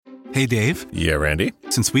Hey, Dave. Yeah, Randy?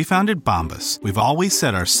 Since we founded Bombas, we've always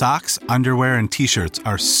said our socks, underwear, and T-shirts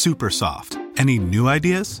are super soft. Any new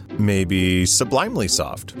ideas? Maybe sublimely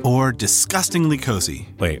soft. Or disgustingly cozy.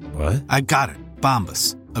 Wait, what? I got it.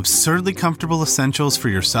 Bombas. Absurdly comfortable essentials for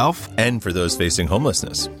yourself and for those facing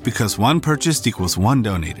homelessness. Because one purchased equals one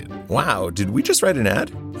donated. Wow, did we just write an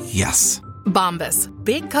ad? Yes. Bombas.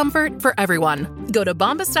 Big comfort for everyone. Go to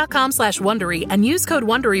bombas.com/Wondery and use code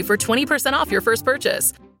WONDERY for 20% off your first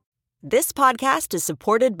purchase. This podcast is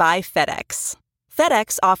supported by FedEx.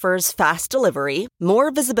 FedEx offers fast delivery, more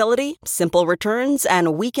visibility, simple returns,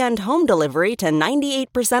 and weekend home delivery to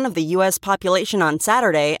 98% of the U.S. population on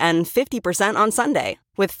Saturday and 50% on Sunday.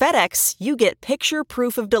 With FedEx, you get picture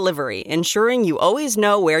proof of delivery, ensuring you always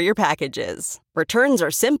know where your package is. Returns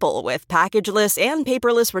are simple with packageless and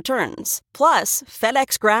paperless returns. Plus,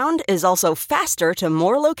 FedEx Ground is also faster to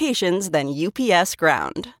more locations than UPS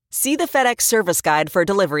Ground. See the FedEx service guide for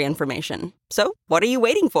delivery information. So, what are you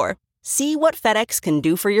waiting for? See what FedEx can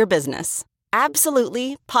do for your business.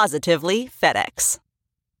 Absolutely, positively FedEx.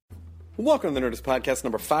 Welcome to the Nerdist Podcast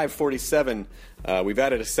number 547. We've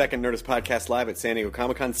added a second Nerdist Podcast live at San Diego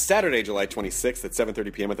Comic-Con Saturday, July 26th at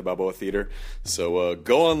 7:30 p.m. at the Balboa Theater. So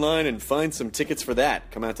go online and find some tickets for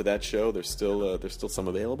that. Come out to that show. There's still some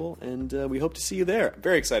available, and we hope to see you there. I'm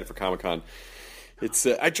very excited for Comic-Con.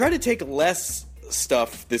 I try to take less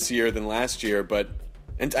stuff this year than last year, but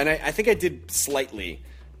I think I did slightly.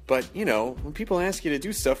 But, you know, when people ask you to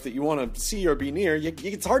do stuff that you want to see or be near,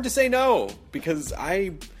 it's hard to say no, because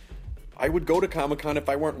I would go to Comic-Con if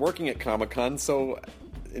I weren't working at Comic-Con, so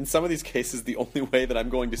in some of these cases, the only way that I'm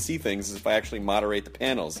going to see things is if I actually moderate the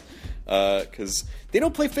panels. Because they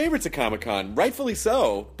don't play favorites at Comic-Con, rightfully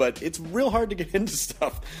so, but it's real hard to get into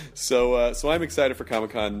stuff. So I'm excited for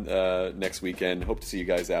Comic-Con next weekend. Hope to see you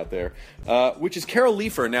guys out there. Which is Carol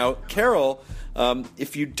Leifer. Now, Carol,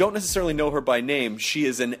 if you don't necessarily know her by name, she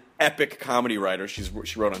is an epic comedy writer. She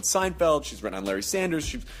wrote on Seinfeld. She's written on Larry Sanders.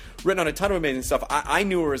 She's written on a ton of amazing stuff. I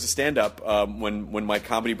knew her as a stand-up when my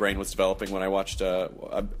comedy brain was developing, when I watched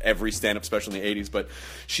every stand-up special in the 80s. But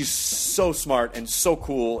she's so smart and so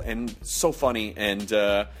cool and so funny, and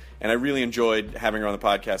I really enjoyed having her on the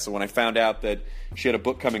podcast. So when I found out that she had a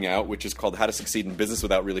book coming out, which is called How to Succeed in Business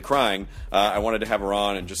Without Really Crying, I wanted to have her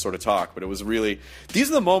on and just sort of talk. But it was really... These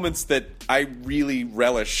are the moments that I really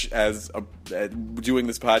relish as doing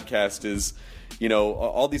this podcast is, you know,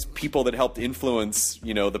 all these people that helped influence,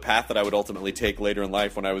 you know, the path that I would ultimately take later in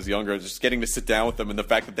life when I was younger. Just getting to sit down with them, and the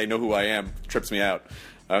fact that they know who I am trips me out.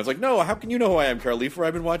 I was like, no, how can you know who I am, Carol Leifer?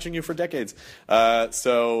 I've been watching you for decades.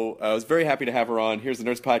 So I was very happy to have her on. Here's the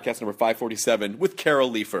Nerds Podcast number 547 with Carol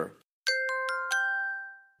Leifer.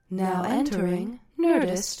 Now entering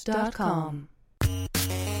Nerdist.com.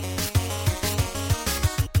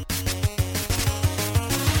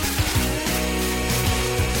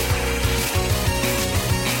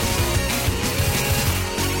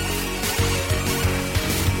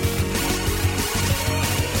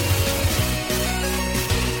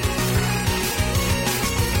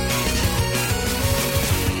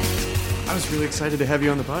 I was really excited to have you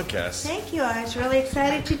on the podcast. Thank you. I was really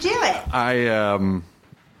excited to do it.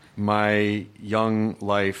 My young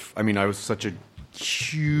life, I mean, I was such a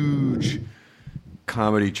huge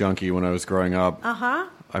comedy junkie when I was growing up. Uh-huh.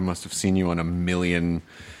 I must have seen you on a million,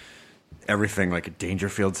 everything, like a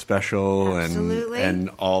Dangerfield special. Absolutely. And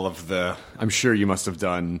all of the, I'm sure you must have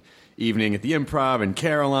done Evening at the Improv and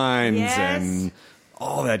Caroline's. Yes. And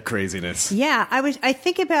all that craziness. Yeah, I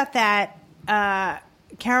think about that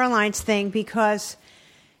Caroline's thing because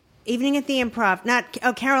Evening at the Improv,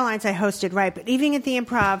 Caroline's I hosted, right, but Evening at the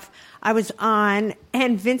Improv I was on,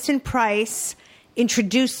 and Vincent Price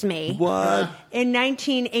introduced me. What? In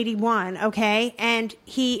 1981, okay? And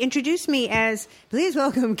he introduced me as, please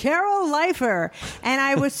welcome Carol Leifer. And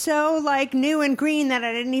I was so, like, new and green that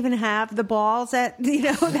I didn't even have the balls at,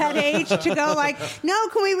 that age to go like, no,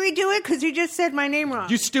 can we redo it? Because you just said my name wrong.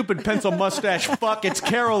 You stupid pencil mustache fuck, it's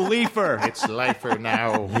Carol Leifer. It's Leifer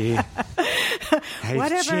now.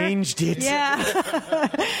 I've changed it. Yeah. Yeah,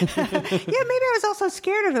 maybe I was also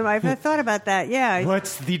scared of him. I thought about that, yeah.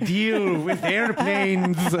 What's the deal with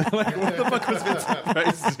airplanes? Like, what the fuck was Vincent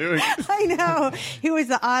Price doing? I know. He was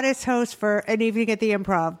the oddest host for An Evening at the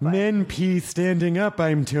Improv. But. Men pee standing up,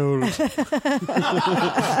 I'm told.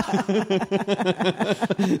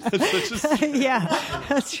 Yeah,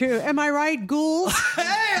 that's true. Am I right, ghouls?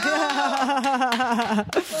 Hey!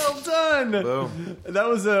 Well done. Boom. That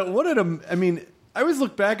was I mean, I always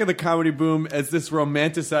look back at the comedy boom as this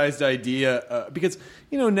romanticized idea because,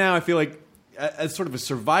 now I feel like as sort of a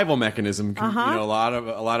survival mechanism. You know, a lot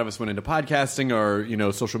of us went into podcasting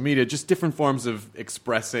or social media, just different forms of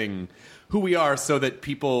expressing who we are, so that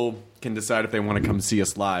people can decide if they want to come see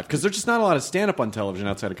us live. Because there's just not a lot of stand-up on television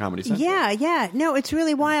outside of Comedy Central. Yeah. No, it's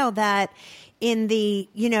really wild that in the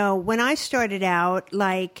when I started out,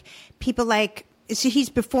 like people like. See, he's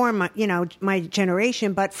before my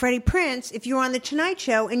generation, but Freddie Prinze, if you were on The Tonight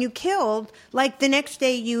Show and you killed, like the next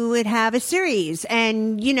day you would have a series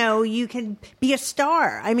and, you can be a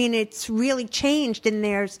star. I mean, it's really changed, and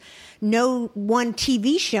there's no one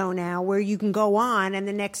TV show now where you can go on and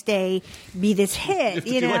the next day be this hit,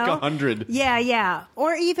 you have to do like 100. Yeah.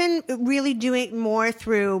 Or even really doing more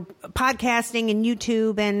through podcasting and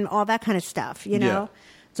YouTube and all that kind of stuff, Yeah.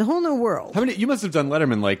 It's a whole new world. How many? You must have done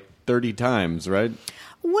Letterman like 30 times, right?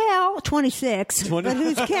 Well, 26. But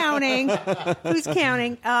who's counting? Who's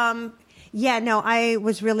counting? I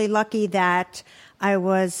was really lucky that I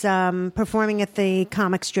was performing at the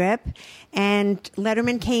comic strip, and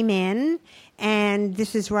Letterman came in, and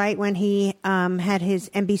this is right when he had his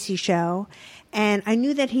NBC show. And I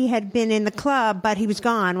knew that he had been in the club, but he was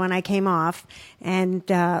gone when I came off. And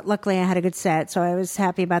luckily I had a good set, so I was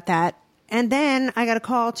happy about that. And then I got a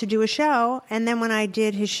call to do a show. And then when I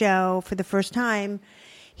did his show for the first time,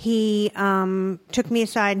 he took me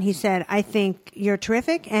aside and he said, I think you're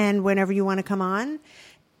terrific. And whenever you want to come on,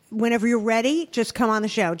 whenever you're ready, just come on the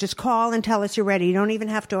show. Just call and tell us you're ready. You don't even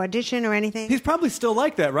have to audition or anything. He's probably still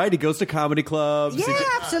like that, right? He goes to comedy clubs. Yeah,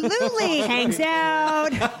 absolutely. Hangs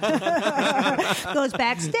out. Goes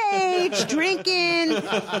backstage, drinking.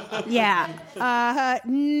 Yeah.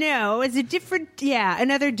 No, it's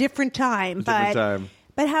another different time.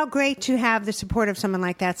 But how great to have the support of someone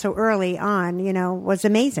like that so early on, was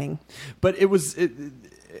amazing. But it was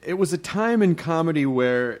a time in comedy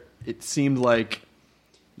where it seemed like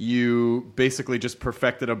you basically just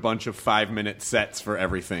perfected a bunch of 5-minute sets for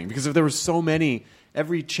everything, because if there were so many,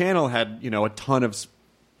 every channel had a ton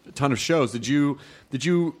of shows. Did you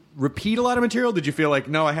repeat a lot of material? Did you feel like,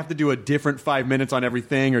 no, I have to do a different 5 minutes on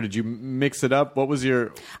everything, or did you mix it up? What was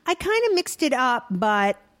your? I kind of mixed it up,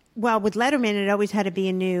 but with Letterman, it always had to be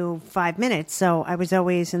a new 5 minutes, so I was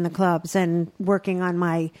always in the clubs and working on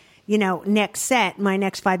my next set, my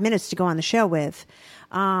next 5 minutes to go on the show with.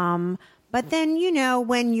 But then,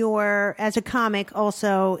 when you're, as a comic,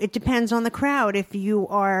 also, it depends on the crowd. If you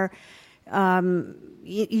are,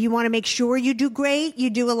 you want to make sure you do great, you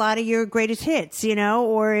do a lot of your greatest hits,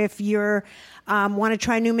 or if you're, want to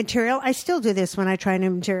try new material. I still do this when I try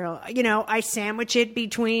new material. I sandwich it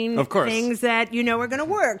between things that are going to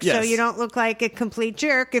work. Yes. So you don't look like a complete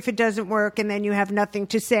jerk if it doesn't work and then you have nothing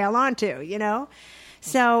to sail onto,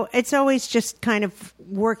 So it's always just kind of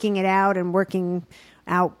working it out and working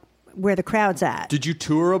out where the crowd's at. Did you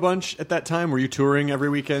tour a bunch at that time? Were you touring every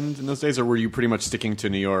weekend in those days, or were you pretty much sticking to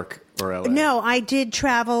New York or LA? No, I did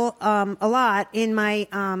travel a lot. In my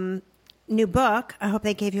new book, I hope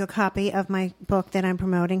they gave you a copy of my book that I'm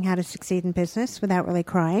promoting, How to Succeed in Business Without Really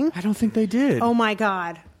Crying. I don't think they did. Oh, my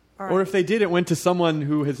God. All right. Or if they did, it went to someone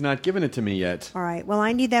who has not given it to me yet. All right. Well,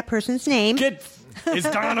 I need that person's name. Is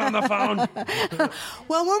Don on the phone?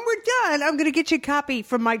 Well, when we're done, I'm going to get you a copy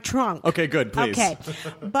from my trunk. Okay, good, please. Okay.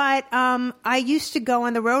 But I used to go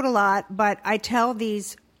on the road a lot, but I tell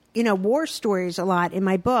these, war stories a lot in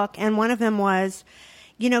my book. And one of them was,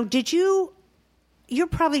 you're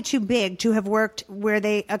probably too big to have worked where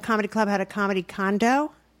a comedy club had a comedy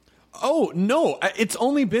condo. Oh, no. It's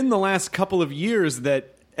only been the last couple of years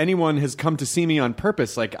that anyone has come to see me on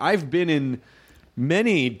purpose. Like, I've been in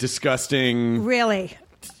many disgusting... Really?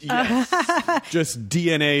 Yes. Just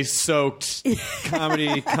DNA-soaked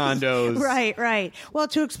comedy condos. Right. Well,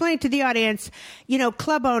 to explain to the audience,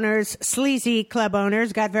 club owners, sleazy club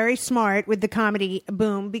owners, got very smart with the comedy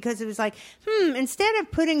boom because it was like, instead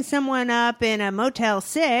of putting someone up in a Motel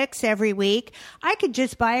 6 every week, I could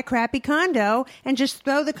just buy a crappy condo and just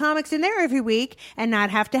throw the comics in there every week and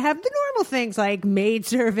not have to have the normal things like maid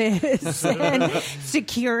service and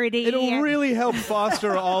security. It'll really help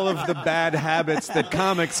foster all of the bad habits that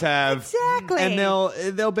comics have. Exactly. And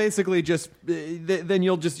they'll basically just then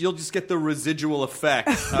you'll just get the residual effect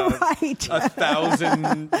of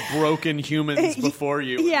 1,000 broken humans before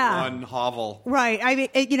you in one hovel. Right. I mean,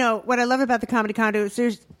 what I love about the comedy condo is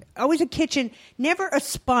there's always a kitchen, never a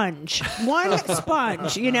sponge. One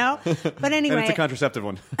sponge, But anyway. And it's a contraceptive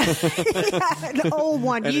one. An old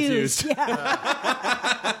one and used. It's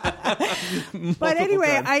used. But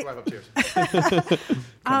anyway,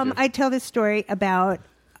 I tell this story about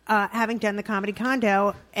having done the comedy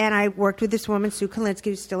condo, and I worked with this woman, Sue Kalinsky,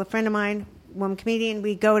 who's still a friend of mine, woman comedian.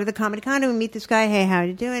 We go to the comedy condo and meet this guy. Hey, how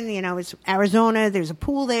you doing? It's Arizona. There's a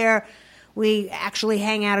pool there. We actually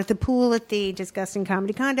hang out at the pool at the Disgusting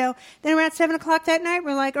Comedy Condo. Then around 7 o'clock that night,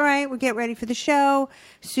 we're like, all right, we'll get ready for the show.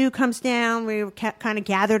 Sue comes down. We were kind of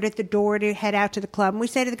gathered at the door to head out to the club. And we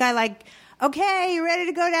say to the guy, like, okay, you ready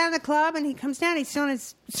to go down to the club? And he comes down. He's still in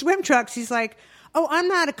his swim trunks. He's like, oh, I'm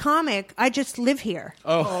not a comic. I just live here.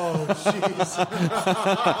 Oh, jeez.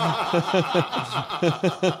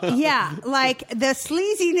 Yeah, like the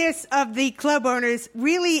sleaziness of the club owners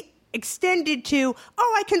really extended to,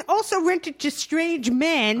 oh, I can also rent it to strange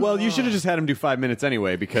men. Well, you should have just had him do 5 minutes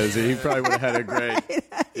anyway, because he probably would have had a great...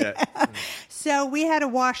 Yeah. So we had to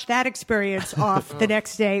wash that experience off the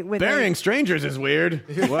next day. With Burying strangers is weird.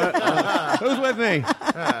 What? Who's with me?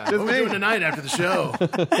 What are we doing tonight after the show?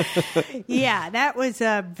 Yeah, that was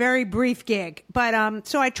a very brief gig. But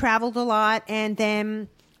so I traveled a lot, and then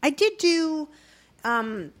I did do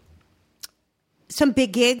some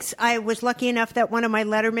big gigs. I was lucky enough that one of my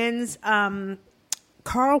Lettermans,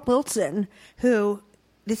 Carl Wilson, who...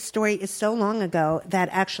 This story is so long ago that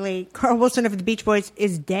actually Carl Wilson of the Beach Boys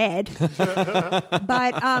is dead.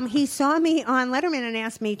 But he saw me on Letterman and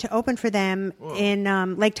asked me to open for them in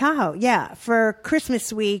Lake Tahoe. Yeah, for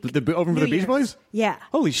Christmas week. Open for the Beach Boys? Yeah.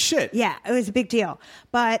 Holy shit. Yeah, it was a big deal.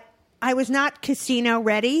 But I was not casino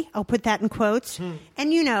ready. I'll put that in quotes.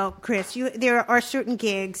 And you know, Chris, there are certain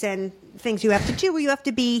gigs and things you have to do where you have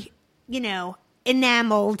to be, you know,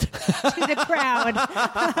 enameled to the crowd.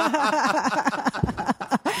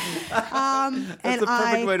 That's the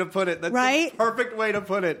perfect way to put it. That's right? the perfect way to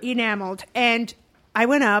put it. Enameled. And I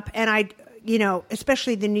went up and I, you know,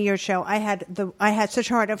 especially the New Year's show, I had such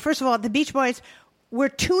a hard time. First of all, the Beach Boys were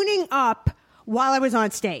tuning up while I was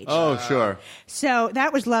on stage. Oh, sure. So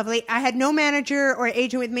that was lovely. I had no manager or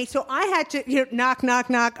agent with me, so I had to knock, knock,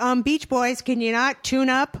 knock. Beach Boys, can you not tune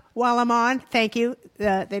up while I'm on? Thank you.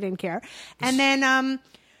 They didn't care. And then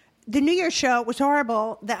the New Year's show was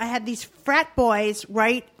horrible. That I had these frat boys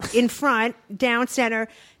right in front, down center.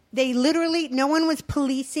 They literally, no one was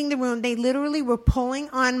policing the room. They literally were pulling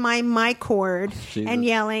on my mic cord and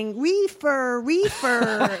yelling, reefer,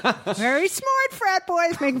 reefer. Very smart frat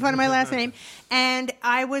boys, making fun of my last name. And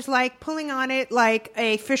I was like pulling on it like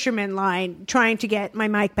a fisherman line, trying to get my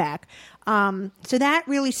mic back. So that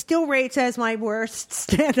really still rates as my worst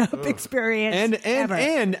stand-up experience ever.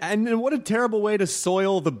 And what a terrible way to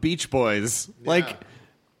soil the Beach Boys. Yeah. Like...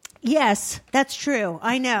 Yes, that's true.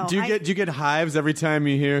 I know. Do you get hives every time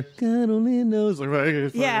you hear God only knows?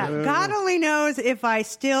 Yeah, God only knows if I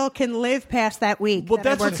still can live past that week. Well,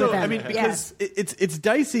 that's what's so. I mean, because it's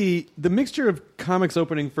dicey. The mixture of comics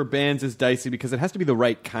opening for bands is dicey because it has to be the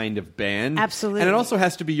right kind of band. Absolutely, and it also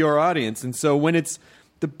has to be your audience. And so when it's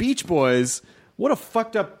the Beach Boys, what a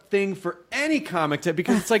fucked up thing for any comic to,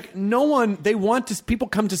 because it's like no one, people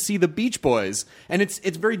come to see the Beach Boys, and it's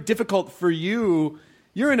very difficult for you.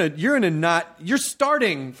 You're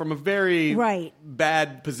starting from a very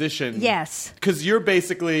bad position. Yes. Because you're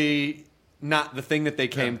basically not the thing that they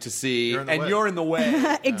came to see, you're in the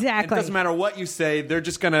way. Exactly. It doesn't matter what you say, they're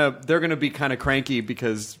gonna be kind of cranky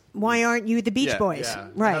because why aren't you the Beach Boys? Yeah.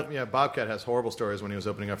 Right. Yeah, Bobcat has horrible stories when he was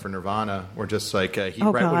opening up for Nirvana, where just like when he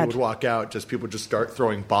would walk out, just people just start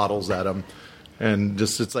throwing bottles at him. And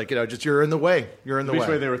just it's like, just you're in the way. You're in the way. Which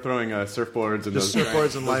way they were throwing surfboards and just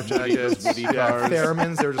surfboards and life jackets,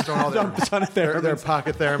 theremins. They were just throwing all their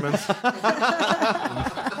pocket theremins.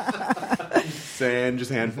 Sand, just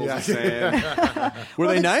handfuls of sand. Were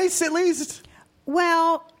they nice at least?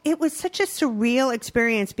 Well, it was such a surreal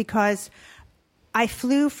experience because I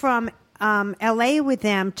flew from L.A. with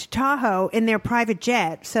them to Tahoe in their private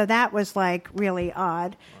jet. So that was like really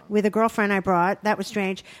odd. With a girlfriend I brought. That was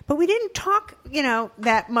strange. But we didn't talk,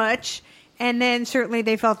 that much. And then certainly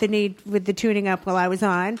they felt the need with the tuning up while I was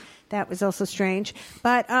on. That was also strange.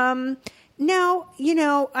 But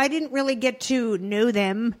no, I didn't really get to know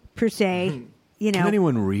them per se. Can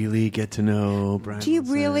anyone really get to know Brian Do you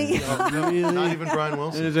Wilson? really? Not even Brian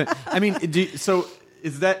Wilson. I mean, did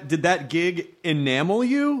that gig enamel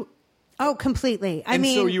you? Oh, completely.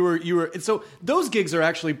 So you were. So those gigs are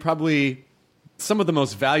actually probably some of the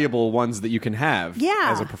most valuable ones that you can have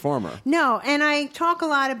as a performer. No, and I talk a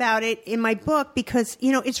lot about it in my book because,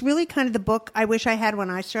 it's really kind of the book I wish I had when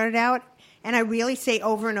I started out. And I really say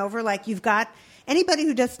over and over, like, anybody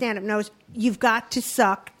who does stand-up knows you've got to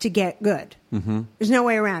suck to get good. Mm-hmm. There's no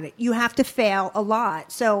way around it. You have to fail a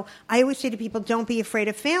lot. So I always say to people, don't be afraid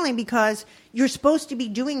of failing because you're supposed to be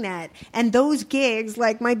doing that. And those gigs,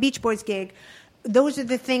 like my Beach Boys gig, those are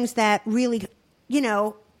the things that really,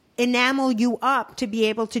 enamel you up to be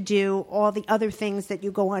able to do all the other things that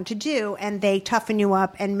you go on to do, and they toughen you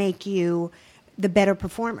up and make you the better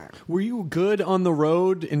performer. Were you good on the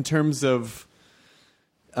road in terms of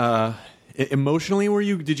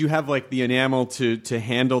Emotionally, did you have like the enamel to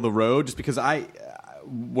handle the road? Just because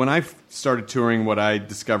when I started touring, what I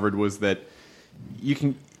discovered was that you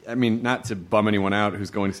can, I mean, not to bum anyone out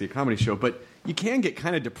who's going to see a comedy show, but you can get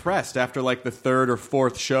kind of depressed after like the third or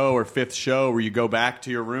fourth show or fifth show where you go back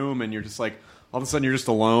to your room and you're just like, all of a sudden you're just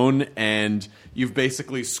alone and you've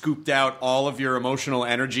basically scooped out all of your emotional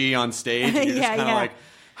energy on stage. And you're just kind of like,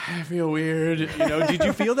 I feel weird. Did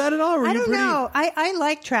you feel that at all? I don't know. I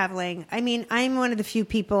like traveling. I mean, I'm one of the few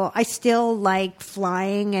people. I still like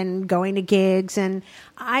flying and going to gigs, and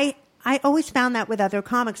I always found that with other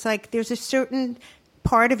comics. Like, there's a certain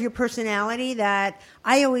part of your personality that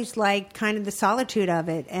I always liked, kind of the solitude of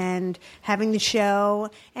it and having the show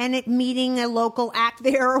and meeting a local act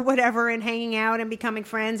there or whatever and hanging out and becoming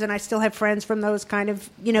friends. And I still have friends from those kind of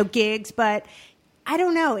gigs, but I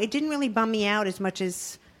don't know. It didn't really bum me out as much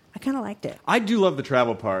as I kind of liked it. I do love the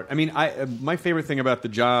travel part. I mean, my favorite thing about the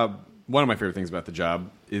job, one of my favorite things about the job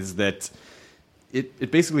is that it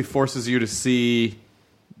basically forces you to see,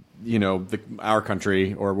 our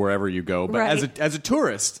country or wherever you go. But right. as a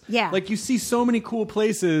tourist, like you see so many cool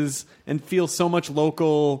places and feel so much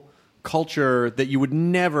local culture that you would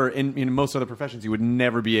never, in most other professions, you would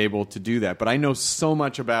never be able to do that. But I know so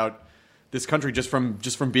much about this country just from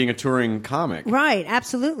being a touring comic. Right,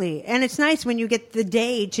 absolutely. And it's nice when you get the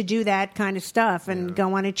day to do that kind of stuff and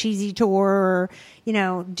go on a cheesy tour or,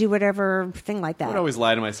 do whatever thing like that. I would always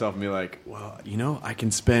lie to myself and be like, well,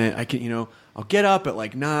 I'll get up at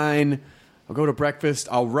like 9, I'll go to breakfast,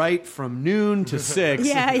 I'll write from noon to 6.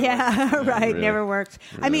 Yeah, right. Really, never worked.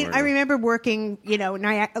 Really I remember working,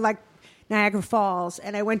 Niagara Falls,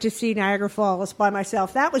 and I went to see Niagara Falls by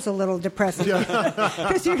myself. That was a little depressing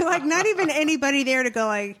because you're like not even anybody there to go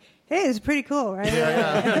like, hey, it's pretty cool, right?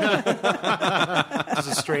 Yeah.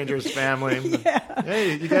 Just a stranger's family. Yeah.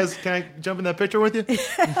 Hey, you guys, can I jump in that picture with you?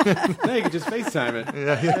 Hey, you can just FaceTime it.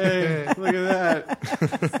 Yeah. Hey, look at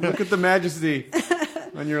that. Look at the majesty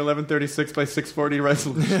on your 1136 by 640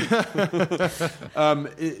 resolution.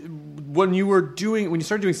 When you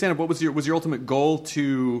started doing stand-up, what was your ultimate goal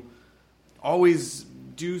to always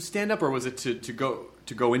do stand-up, or was it to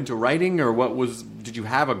go into writing, or did you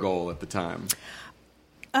have a goal at the time?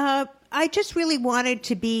 I just really wanted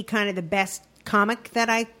to be kind of the best comic that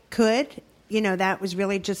I could. That was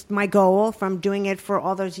really just my goal from doing it for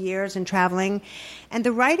all those years and traveling. And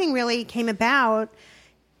the writing really came about,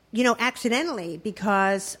 accidentally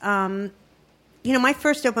because, my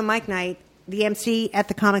first open mic night, the MC at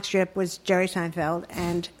the comic strip was Jerry Seinfeld,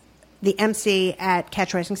 and the MC at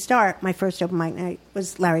Catch Rising Star, my first open mic night,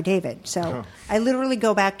 was Larry David. So I literally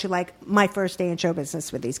go back to like my first day in show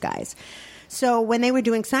business with these guys. So when they were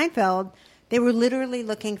doing Seinfeld, they were literally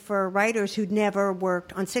looking for writers who'd never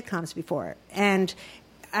worked on sitcoms before. And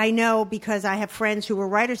I know because I have friends who were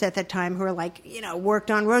writers at that time who were like,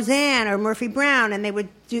 worked on Roseanne or Murphy Brown, and they would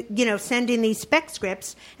send in these spec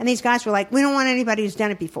scripts, and these guys were like, we don't want anybody who's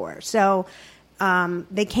done it before. So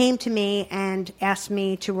they came to me and asked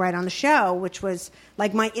me to write on the show, which was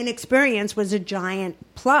like my inexperience was a giant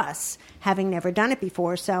plus, having never done it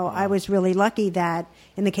before. So I was really lucky that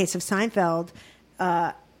in the case of Seinfeld,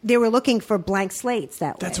 they were looking for blank slates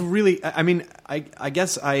that way. That's really, I mean, I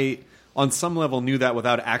guess I, on some level, knew that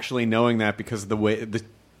without actually knowing that, because the way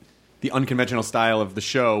the unconventional style of the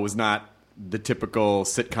show was not the typical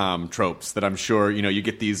sitcom tropes that I'm sure, you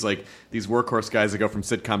get these workhorse guys that go from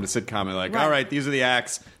sitcom to sitcom and like, all right, these are the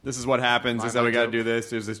acts, this is what happens, this is how we got to do this,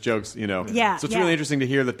 there's this jokes, Yeah, so it's really interesting to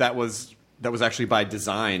hear that was actually by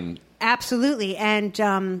design. Absolutely.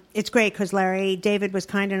 And it's great because Larry David was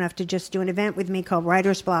kind enough to just do an event with me called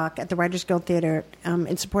Writer's Block at the Writers Guild Theater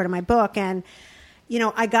in support of my book. And,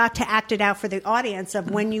 I got to act it out for the audience of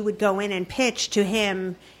when you would go in and pitch to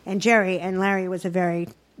him and Jerry. And Larry was a very,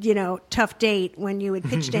 tough date when you would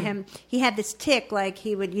pitch to him. He had this tick, like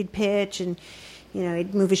you'd pitch and,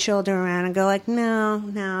 he'd move his shoulder around and go like, no,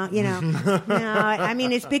 no. I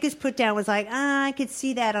mean, his biggest put down was like, I could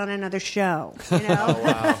see that on another show. Oh,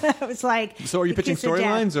 wow. It was like, so are you pitching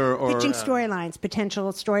storylines or pitching storylines,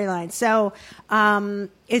 potential storylines? So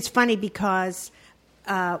it's funny because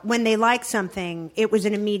when they like something, it was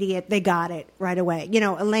an immediate, they got it right away.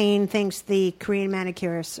 Elaine thinks the Korean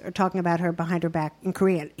manicurists are talking about her behind her back in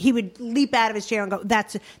Korean. He would leap out of his chair and go,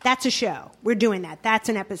 that's a show. We're doing that. That's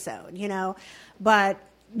an episode, But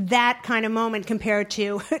that kind of moment compared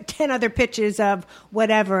to 10 other pitches of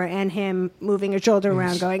whatever and him moving his shoulder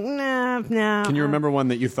around going, no. Can you remember one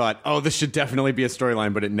that you thought, oh, this should definitely be a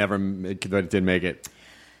storyline, but it didn't make it?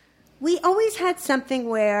 We always had something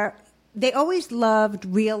where they always loved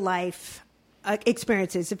real life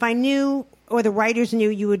experiences. If I knew, or the writers knew,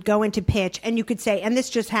 you would go into pitch and you could say, and this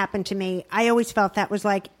just happened to me. I always felt that was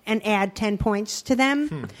like an add 10 points to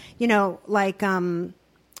them. You know, like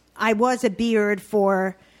I was a beard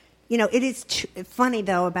for, you know, it is funny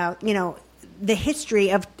though about, you know, the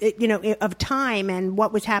history of, you know, of time and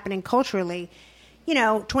what was happening culturally. You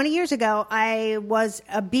know, 20 years ago, I was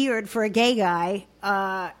a beard for a gay guy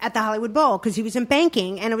at the Hollywood Bowl because he was in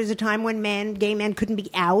banking, and it was a time when gay men couldn't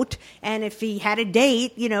be out, and if he had a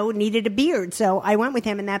date, you know, needed a beard. So I went with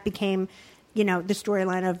him, and that became, you know, the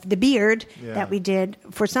storyline of the beard that we did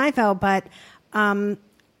for Seinfeld. But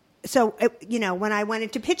so, you know, when I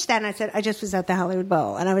wanted to pitch that, and I said, I just was at the Hollywood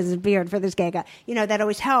Bowl, and I was a beard for this gay guy, you know, that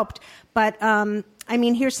always helped. But, I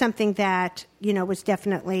mean, here's something that, you know, was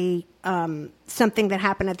definitely something that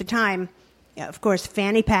happened at the time. Yeah, of course,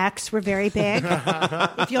 fanny packs were very big.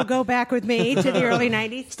 If you'll go back with me to the early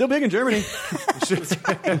 90s. Still big in Germany. Woo,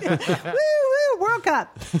 woo, World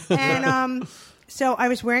Cup. And so I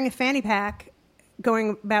was wearing a fanny pack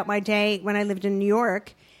going about my day when I lived in New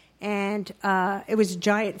York. And it was a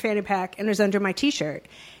giant fanny pack, and it was under my T-shirt.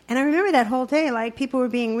 And I remember that whole day, like, people were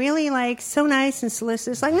being really, like, so nice and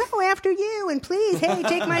solicitous, like, no, after you, and please, hey,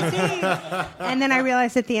 take my seat. And then I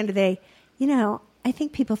realized at the end of the day, you know, I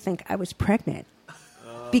think people think I was pregnant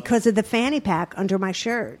because of the fanny pack under my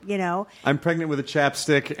shirt, you know. I'm pregnant with a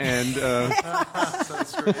chapstick and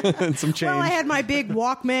and some change. Well, I had my big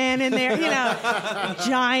Walkman in there, you know,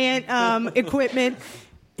 giant equipment.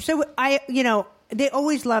 So you know, they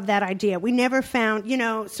always loved that idea. We never found, you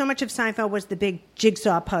know, so much of Seinfeld was the big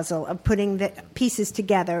jigsaw puzzle of putting the pieces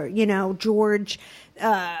together. You know, George,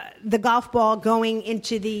 the golf ball going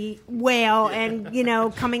into the whale and, you know,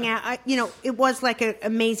 coming out. You know, it was like an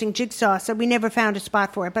amazing jigsaw, so we never found a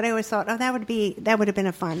spot for it. But I always thought, oh, that would have been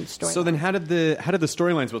a fun story. So then how did the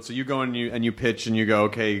storylines build? So you go and you pitch and you go,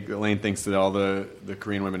 okay, Elaine thinks that all the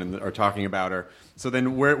Korean women are talking about her. So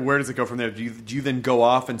then where does it go from there? Do you then go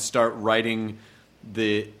off and start writing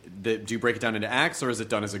do you break it down into acts, or is it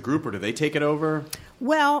done as a group, or do they take it over?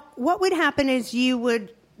 Well, what would happen is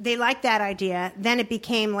they liked that idea. Then it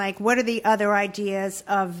became like, what are the other ideas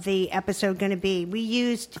of the episode going to be? We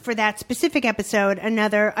used, for that specific episode,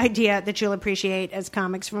 another idea that you'll appreciate as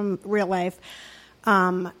comics from real life.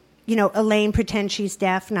 You know, Elaine pretends she's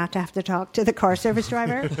deaf not to have to talk to the car service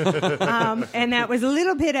driver. And that was a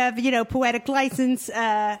little bit of, you know, poetic license,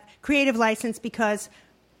 creative license, because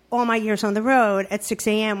all my years on the road at 6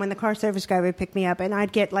 a.m. when the car service guy would pick me up, and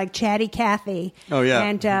I'd get like chatty Cathy. Oh, yeah.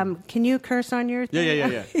 And can you curse on your thing?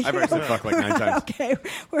 Yeah. I've already said fuck like 9 times. Okay.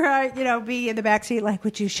 Where I, you know, be in the backseat like,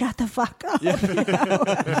 would you shut the fuck up? Yeah. You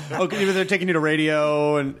know? Either they're taking you to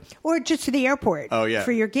radio or just to the airport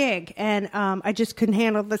for your gig. And I just couldn't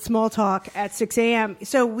handle the small talk at 6 a.m.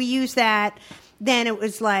 So we used that. Then it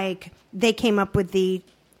was like they came up with the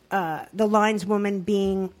lineswoman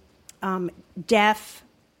being deaf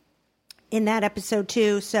in that episode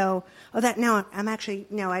too. So,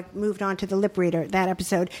 I've moved on to the lip reader, that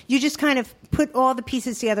episode. You just kind of put all the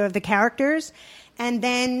pieces together of the characters, and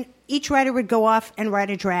then each writer would go off and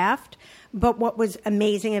write a draft. But what was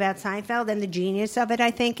amazing about Seinfeld, and the genius of it,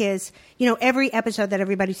 I think, is, you know, every episode that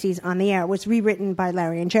everybody sees on the air was rewritten by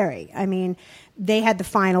Larry and Jerry. I mean, they had the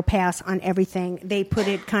final pass on everything. They put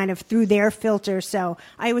it kind of through their filter. So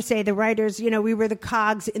I always say the writers, you know, we were the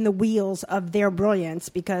cogs in the wheels of their brilliance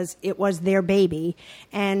because it was their baby.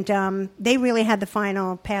 And they really had the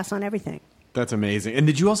final pass on everything. That's amazing. And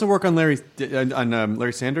did you also work on Larry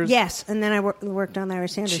Sanders? Yes, and then I worked on Larry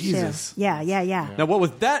Sanders Jesus. too. Yeah. Now, what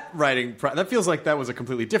was that writing? That feels like that was a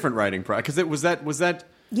completely different writing process. Because was that.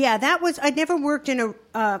 Yeah, that was. I'd never worked in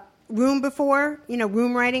a room before. You know,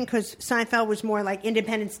 room writing, because Seinfeld was more like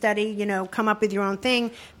independent study. You know, come up with your own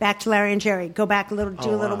thing. Back to Larry and Jerry. Go back a little, do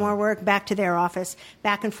a little more work. Back to their office.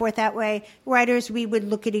 Back and forth that way. Writers, we would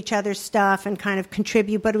look at each other's stuff and kind of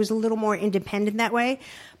contribute, but it was a little more independent that way.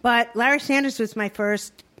 But Larry Sanders was my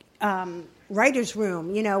first writer's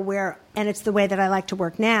room, you know, and it's the way that I like to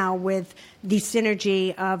work now, with the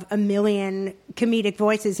synergy of a million comedic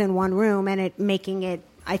voices in one room, and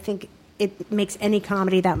I think it makes any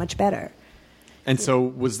comedy that much better. And so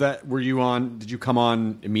did you come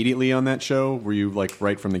on immediately on that show? Were you like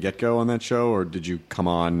right from the get-go on that show, or did you come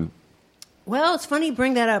on? Well, it's funny you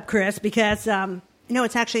bring that up, Chris, because,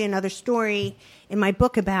 it's actually another story in my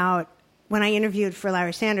book about when I interviewed for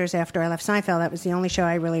Larry Sanders after I left Seinfeld. That was the only show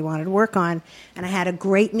I really wanted to work on. And I had a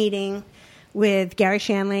great meeting with Gary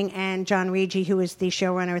Shandling and John Rigi, who was the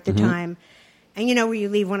showrunner at the time. And you know where you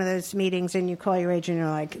leave one of those meetings and you call your agent and you're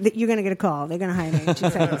like, you're going to get a call. They're going to hire me in 2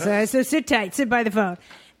 seconds. So sit tight. Sit by the phone.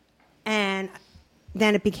 And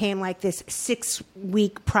then it became like this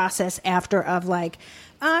 6-week process after of like,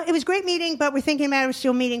 it was a great meeting, but we're thinking about it, we're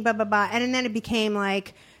still meeting, blah, blah, blah. And then it became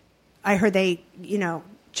like, I heard they,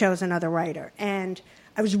 chose another writer. And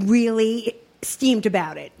I was really steamed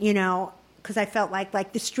about it, because I felt like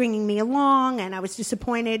they're stringing me along and I was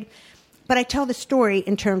disappointed. But I tell the story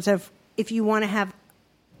in terms of if you want to have,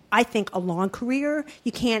 I think, a long career,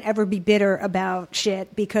 you can't ever be bitter about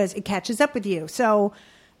shit because it catches up with you. So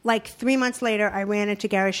like 3 months later, I ran into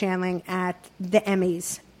Gary Shandling at the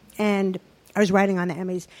Emmys, and I was writing on the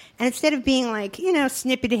Emmys. And instead of being like,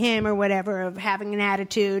 snippy to him or whatever, of having an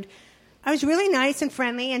attitude, I was really nice and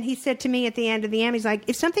friendly. And he said to me at the end of the Emmys, like,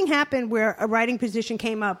 if something happened where a writing position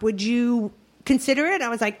came up, would you consider it? I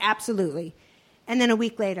was like, absolutely. And then a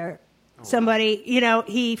week later, somebody,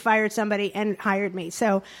 he fired somebody and hired me.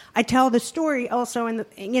 So I tell the story also in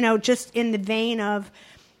the, just in the vein of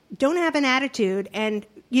don't have an attitude and,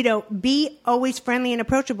 be always friendly and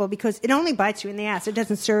approachable because it only bites you in the ass. It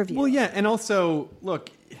doesn't serve you. Well, yeah. And also, look,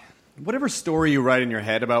 whatever story you write in your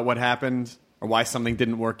head about what happened or why something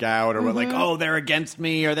didn't work out or like, oh, they're against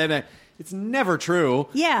me or they're it's never true.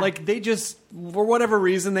 Yeah. Like they just, for whatever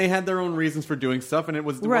reason, they had their own reasons for doing stuff. And it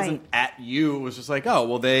wasn't at you. It was just like, oh,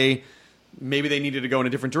 well, maybe they needed to go in a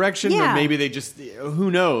different direction or maybe they just, who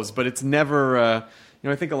knows? But it's never,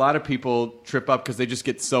 I think a lot of people trip up because they just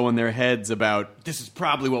get so in their heads about this is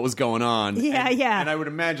probably what was going on. Yeah, and I would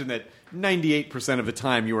imagine that 98% of the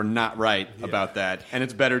time you are not right about that. And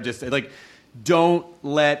it's better just, like, don't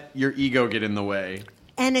let your ego get in the way.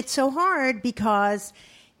 And it's so hard because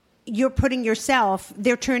you're putting yourself,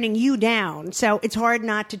 they're turning you down. So it's hard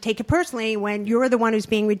not to take it personally when you're the one who's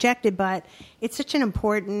being rejected. But it's such an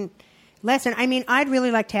important lesson. I mean, I'd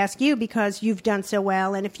really like to ask you because you've done so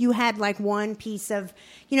well. And if you had like one piece of,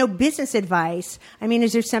 business advice, I mean,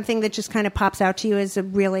 is there something that just kind of pops out to you as a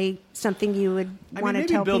really something you would want to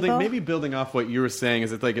tell people? Maybe building off what you were saying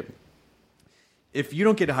is that like if you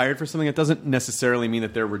don't get hired for something, it doesn't necessarily mean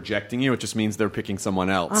that they're rejecting you. It just means they're picking someone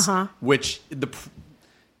else. Which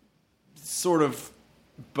sort of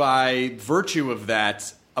by virtue of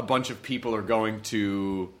that, a bunch of people are going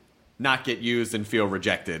to not get used and feel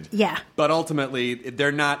rejected. Yeah. But ultimately,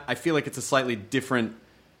 they're not. I feel like it's a slightly different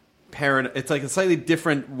it's like a slightly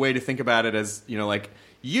different way to think about it as, like,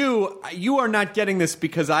 you are not getting this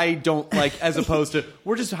because I don't like, as opposed to,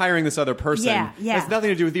 we're just hiring this other person. Yeah. It has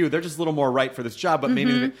nothing to do with you. They're just a little more right for this job, but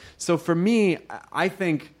maybe. So for me, I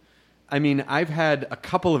think, I've had a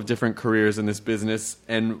couple of different careers in this business,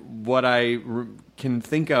 and what I can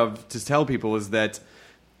think of to tell people is that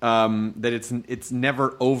it's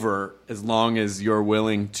never over as long as you're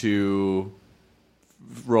willing to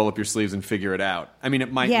roll up your sleeves and figure it out. I mean,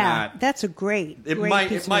 it might not. Yeah, that's a great. It might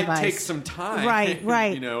take some time,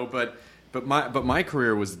 right. But my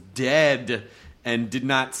career was dead and did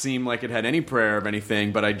not seem like it had any prayer of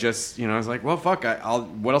anything. But I just, I was like, well, fuck.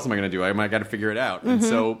 What else am I going to do? I got to figure it out. And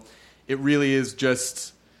so it really is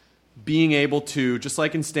just being able to, just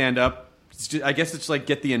like in stand up. I guess it's like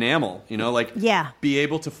get the enamel, be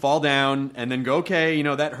able to fall down and then go, okay,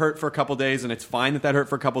 that hurt for a couple days and it's fine that hurt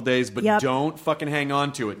for a couple days, but don't fucking hang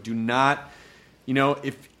on to it. Do not,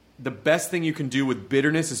 if the best thing you can do with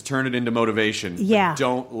bitterness is turn it into motivation. Yeah. But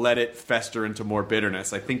don't let it fester into more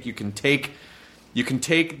bitterness. I think you can take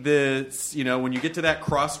the, when you get to that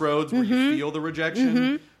crossroads where you feel the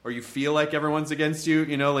rejection or you feel like everyone's against you,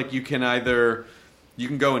 like you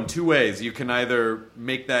can go in two ways. You can either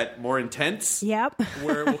make that more intense,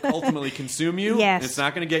 where it will ultimately consume you, and it's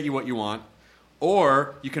not going to get you what you want,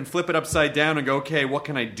 or you can flip it upside down and go, okay, what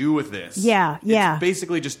can I do with this? It's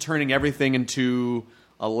basically just turning everything into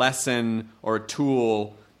a lesson or a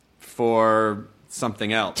tool for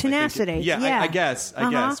something else. Tenacity. I guess.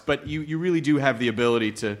 But you really do have the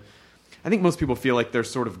ability to... I think most people feel like they're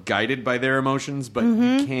sort of guided by their emotions, but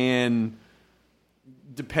you can...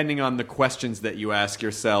 Depending on the questions that you ask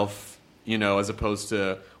yourself, as opposed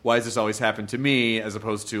to, why does this always happen to me? As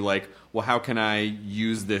opposed to like, well, how can I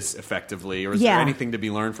use this effectively? Or is there anything to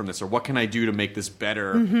be learned from this? Or what can I do to make this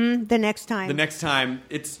better? The next time,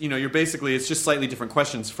 it's, it's just slightly different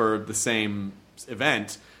questions for the same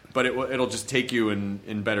event, but it'll just take you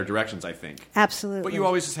in better directions, I think. Absolutely. But you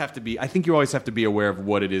always just have to be, I think you always have to be aware of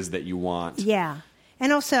what it is that you want. Yeah.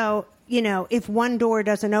 And also, if one door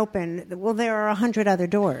doesn't open, well, there are 100 other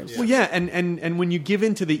doors. Yeah. Well, yeah, and when you give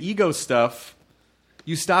into the ego stuff,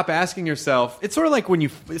 you stop asking yourself. It's sort of like when you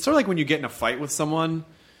get in a fight with someone,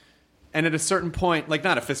 and at a certain point, like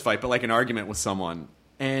not a fist fight, but like an argument with someone,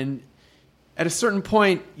 and at a certain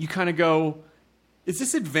point, you kind of go, is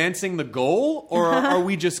this advancing the goal, or are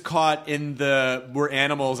we just caught in we're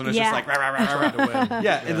animals and it's just like rah, rah, rah, rah, to win?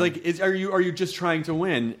 Yeah, and like are you just trying to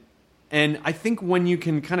win? And I think when you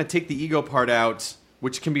can kind of take the ego part out,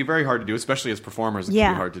 which can be very hard to do, especially as performers, it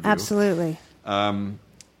can be hard to do. Absolutely.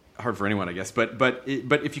 Hard for anyone, I guess. But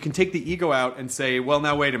if you can take the ego out and say, well,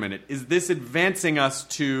 now wait a minute, is this advancing us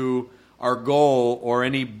to our goal or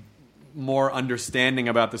any more understanding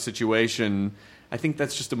about the situation? I think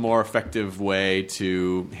that's just a more effective way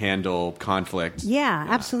to handle conflict. Yeah,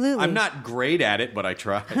 absolutely. I'm not great at it, but I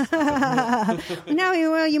try.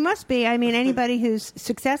 No, well, you must be. I mean, anybody who's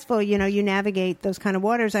successful, you navigate those kind of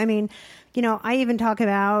waters. I mean, I even talk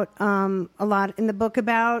about a lot in the book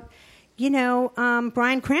about,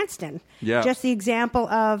 Bryan Cranston. Yeah. Just the example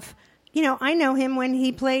of, I know him when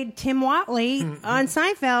he played Tim Whatley on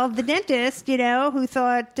Seinfeld, the dentist, who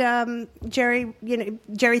thought Jerry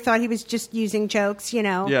thought he was just using jokes,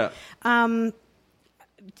 Yeah. But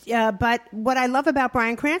what I love about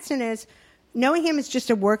Bryan Cranston is knowing him as just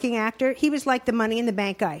a working actor, he was like the Money in the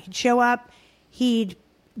Bank guy. He'd show up, he'd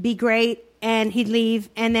be great, and he'd leave.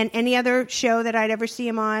 And then any other show that I'd ever see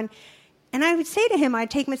him on, and I would say to him, I'd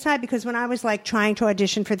take him aside, because when I was like trying to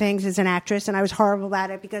audition for things as an actress, and I was horrible at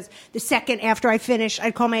it, because the second after I finished,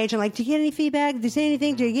 I'd call my agent like, do you get any feedback? Did you say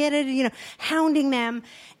anything? Do you get it? Hounding them.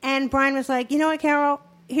 And Bryan was like, you know what, Carol?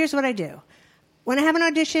 Here's what I do. When I have an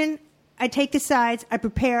audition, I take the sides, I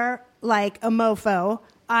prepare like a mofo,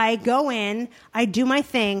 I go in, I do my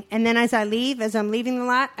thing, and then as I'm leaving the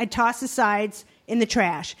lot, I toss the sides in the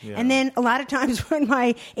trash. Yeah. And then a lot of times when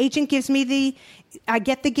my agent gives me I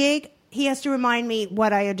get the gig, he has to remind me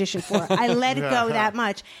what I auditioned for. I let it go that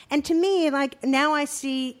much. And to me, like, now I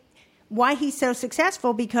see why he's so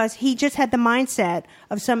successful, because he just had the mindset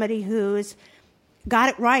of somebody who's got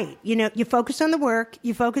it right. You focus on the work,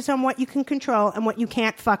 you focus on what you can control, and what you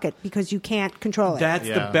can't, fuck it, because you can't control it. That's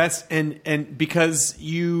the best. And because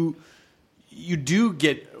you do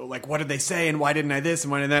get, like, what did they say, and why didn't I this,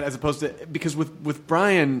 and why didn't that, as opposed to, because with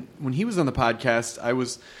Bryan, when he was on the podcast, I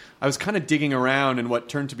was kind of digging around in what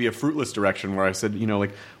turned to be a fruitless direction, where I said, well,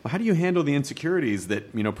 how do you handle the insecurities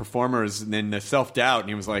that, performers, and then the self-doubt? And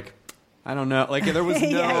he was like, I don't know. Like, there was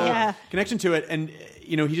no connection to it. And,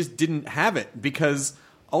 he just didn't have it, because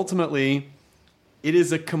ultimately it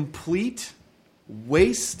is a complete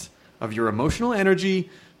waste of your emotional energy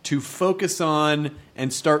to focus on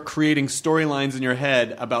and start creating storylines in your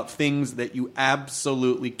head about things that you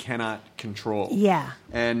absolutely cannot control. Yeah.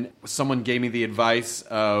 And someone gave me the advice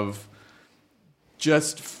of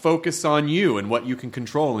just focus on you and what you can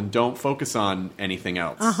control, and don't focus on anything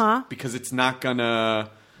else. Because it's not gonna,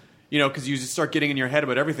 because you just start getting in your head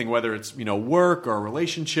about everything, whether it's, work or a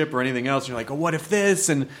relationship or anything else. You're like, oh, what if this?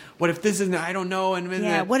 And what if this isn't? I don't know. And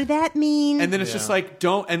what did that mean? And then it's just like,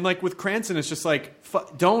 don't. And like with Cranston, it's just like,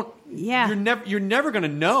 don't. Yeah. You're never going to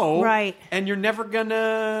know. Right. And you're never going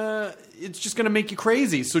to, it's just going to make you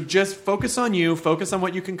crazy. So just focus on you, focus on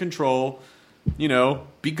what you can control,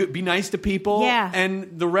 be good, be nice to people. Yeah.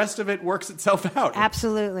 And the rest of it works itself out.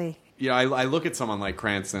 Absolutely. I look at someone like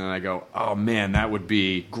Cranston and I go, oh man, that would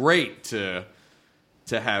be great to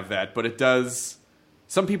have that. But it does.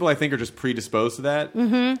 Some people I think are just predisposed to that,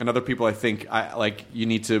 and other people I think you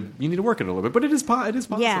need to work it a little bit. But it is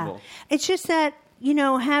possible. Yeah, it's just that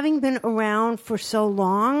having been around for so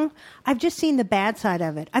long, I've just seen the bad side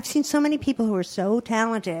of it. I've seen so many people who are so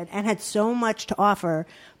talented and had so much to offer,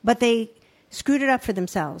 but they screwed it up for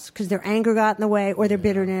themselves because their anger got in the way, or their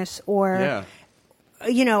bitterness, or.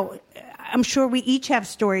 I'm sure we each have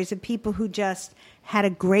stories of people who just had a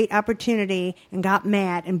great opportunity and got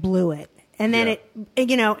mad and blew it. And then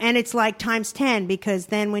and it's like times 10, because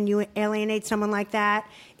then when you alienate someone like that,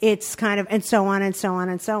 it's kind of, and so on and so on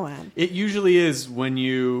and so on. It usually is when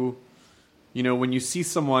when you see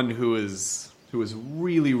someone who is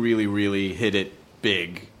really, really, really hit it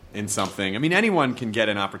big in something. I mean, anyone can get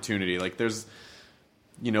an opportunity. Like there is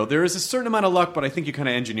a certain amount of luck, but I think you kind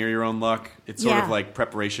of engineer your own luck. It's sort of like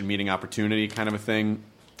preparation meeting opportunity kind of a thing.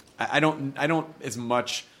 I don't as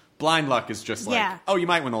much. Blind luck is just like, oh, you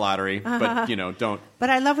might win the lottery, but, don't.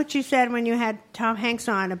 But I love what you said when you had Tom Hanks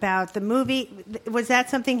on about the movie. Was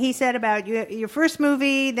that something he said about your first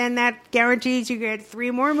movie, then that guarantees you get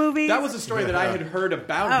 3 more movies? That was a story that I had heard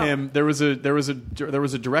about him. There was a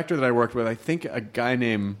director that I worked with, I think a guy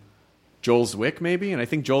named Joel Zwick, maybe, and I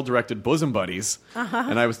think Joel directed Bosom Buddies.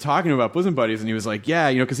 And I was talking to him about Bosom Buddies, and he was like,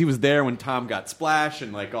 yeah, because he was there when Tom got Splash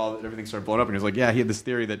and like everything started blowing up, and he was like, yeah, he had this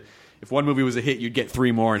theory that if one movie was a hit, you'd get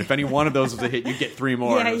 3 more, and if any one of those was a hit, you'd get 3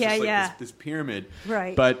 more. And it was just like this pyramid,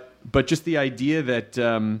 right? But just the idea that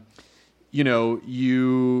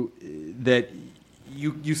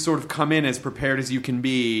you sort of come in as prepared as you can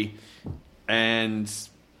be, and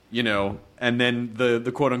and then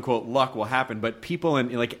the quote unquote luck will happen. But people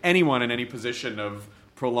anyone in any position of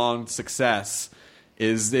prolonged success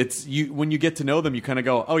when you get to know them, you kind of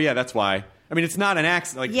go, oh yeah, that's why. I mean, it's not an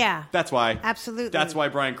accident. That's why. Absolutely. That's why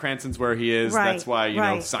Bryan Cranston's where he is. Right, that's why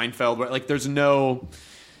right. Seinfeld. There's no.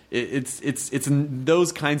 It's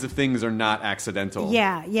those kinds of things are not accidental.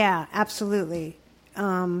 Yeah, absolutely.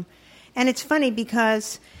 And it's funny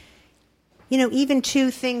because, even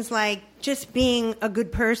to things like just being a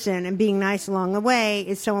good person and being nice along the way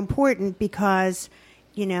is so important because,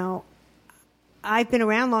 I've been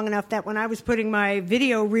around long enough that when I was putting my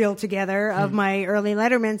video reel together of my early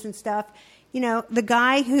Lettermans and stuff, the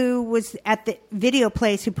guy who was at the video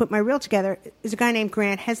place who put my reel together is a guy named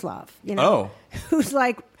Grant Heslov, who's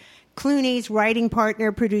like Clooney's writing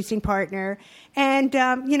partner, producing partner. And,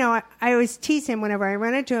 I always tease him whenever I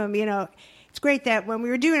run into him, it's great that when we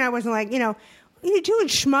were doing it, I wasn't like, what are you doing,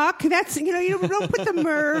 schmuck? That's, you don't put the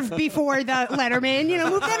Merv before the Letterman,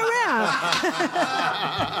 move that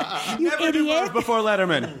around. You Never idiot. do Merv before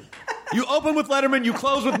Letterman. You open with Letterman, you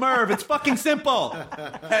close with Merv. It's fucking simple.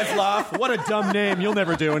 Heslov, what a dumb name. You'll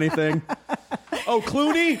never do anything. Oh,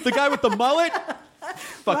 Clooney, the guy with the mullet?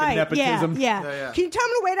 Fucking nepotism. Yeah. Can you tell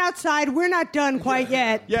him to wait outside? We're not done quite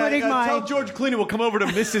yet. Tell George Clooney we'll come over to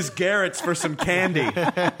Mrs. Garrett's for some candy.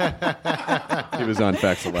 He was on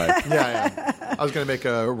Facts of Life. Yeah. I was going to make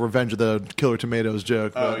a Revenge of the Killer Tomatoes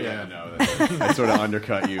joke. But, I sort of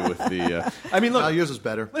undercut you with the... look... yours is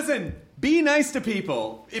better. Listen, be nice to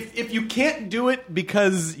people. If you can't do it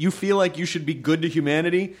because you feel like you should be good to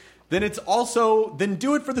humanity... then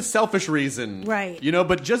do it for the selfish reason. Right.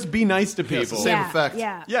 But just be nice to people. It's the same effect.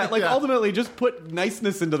 Yeah. Yeah, ultimately just put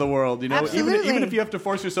niceness into the world, Absolutely. even if you have to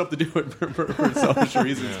force yourself to do it for selfish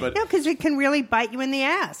reasons. But because it can really bite you in the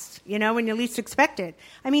ass, when you least expect it.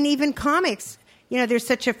 I mean, even comics, there's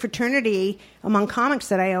such a fraternity among comics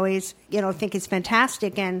that I always, think is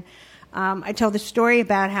fantastic. And I tell the story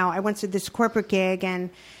about how I once did this corporate gig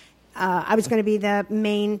and I was going to be the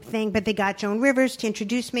main thing, but they got Joan Rivers to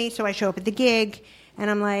introduce me. So I show up at the gig, and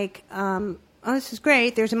I'm like, oh, this is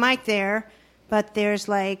great. There's a mic there, but there's,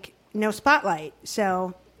 no spotlight.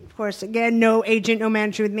 So, of course, again, no agent, no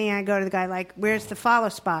manager with me. I go to the guy like, where's the follow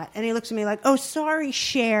spot? And he looks at me like, oh, sorry,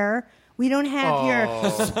 Cher. We don't have your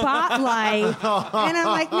spotlight. And I'm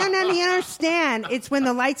like, no, you understand. It's when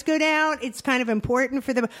the lights go down. It's kind of important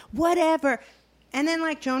for them. Whatever. And then,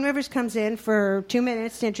 Joan Rivers comes in for 2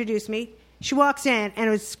 minutes to introduce me. She walks in, and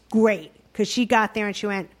it was great because she got there and she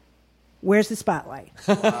went, where's the spotlight?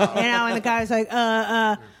 Wow. And the guy was like,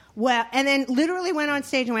 well, and then literally went on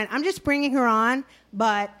stage and went, I'm just bringing her on,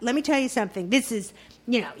 but let me tell you something. This is,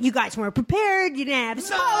 you guys weren't prepared. You didn't have a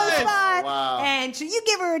spot. Wow. And so you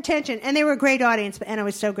give her attention. And they were a great audience. And it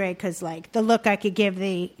was so great because, the look I could give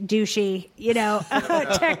the douchey,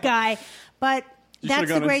 tech guy. But...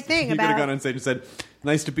 that's the great thing about... You could have gone on stage and said,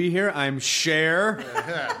 nice to be here. I'm Cher.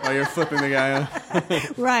 While you're flipping the guy on.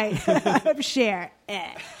 Right. I'm Cher.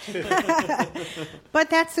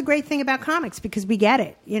 But that's the great thing about comics because we get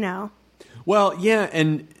it, Well, yeah,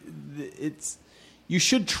 and you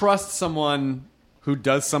should trust someone who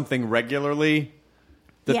does something regularly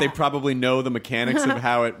that they probably know the mechanics of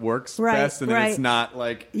how it works best, and then it's not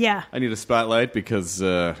like, I need a spotlight because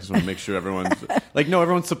I just want to make sure everyone's...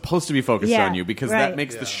 everyone's supposed to be focused on you because that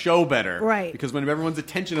makes the show better. Right. Because when everyone's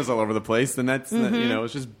attention is all over the place, then that's,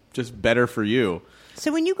 it's just better for you.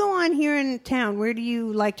 So when you go on here in town, where do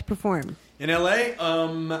you like to perform? In L.A.,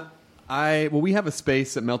 we have a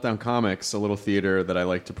space at Meltdown Comics, a little theater that I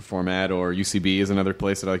like to perform at, or UCB is another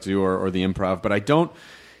place that I like to do, or the Improv, but I don't...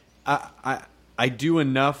 I do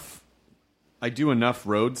enough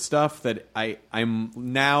road stuff that I'm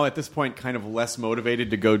now at this point kind of less motivated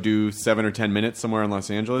to go do 7 or 10 minutes somewhere in Los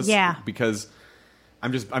Angeles. Yeah. Because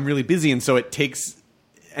I'm really busy, and so it takes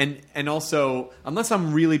and also unless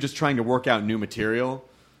I'm really just trying to work out new material,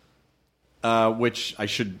 which I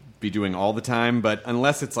should be doing all the time, but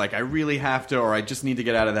unless it's like I really have to or I just need to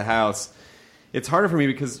get out of the house, it's harder for me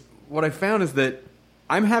because what I found is that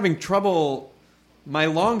I'm having trouble. My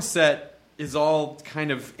long set is all kind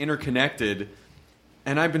of interconnected,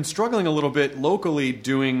 and I've been struggling a little bit locally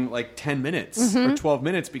doing 10 minutes or 12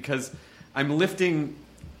 minutes because I'm lifting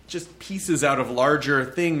just pieces out of larger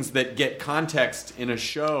things that get context in a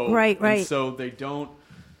show. Right. And so they don't,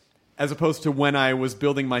 as opposed to when I was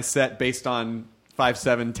building my set based on 5,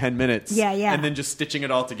 7, 10 minutes. Yeah. And then just stitching it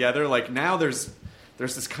all together. Now there's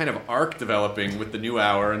there's this kind of arc developing with the new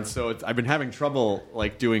hour, and so I've been having trouble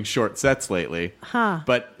like doing short sets lately.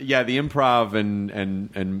 But yeah, the Improv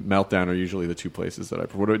and Meltdown are usually the two places that I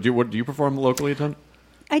perform. Do you perform locally a ton?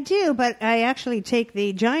 I do, but I actually take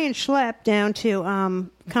the giant schlep down to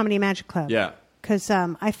Comedy Magic Club. Yeah. Because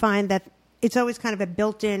I find that it's always kind of a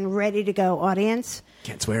built-in, ready-to-go audience.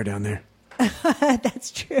 Can't swear down there. That's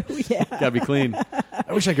true, yeah. Gotta be clean.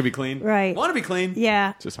 I wish I could be clean. Right. Want to be clean.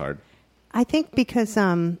 Yeah. It's just hard. I think because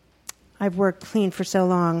I've worked clean for so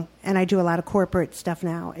long, and I do a lot of corporate stuff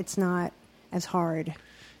now, it's not as hard.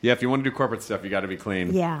 Yeah, if you want to do corporate stuff, you got to be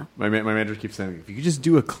clean. Yeah. My manager keeps saying, if you could just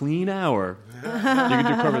do a clean hour, you can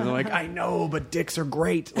do corporate. And I'm like, I know, but dicks are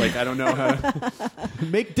great. Like, I don't know how to...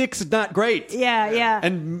 Make dicks not great. Yeah.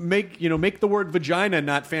 And make the word vagina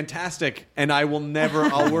not fantastic, and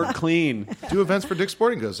I'll work clean. Do events for Dick's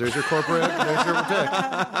Sporting Goods. There's your corporate, there's your dick.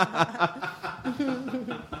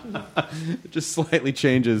 It just slightly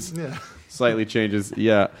changes. Yeah. Slightly changes.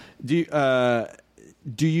 Yeah.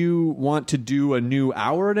 Do you want to do a new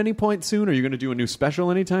hour at any point soon? Are you going to do a new special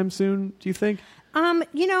anytime soon, do you think?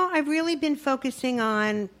 I've really been focusing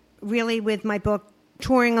on, really with my book,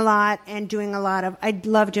 touring a lot and doing a lot of... I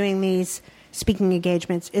love doing these speaking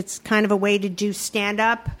engagements. It's kind of a way to do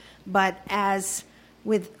stand-up, but as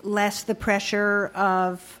with less the pressure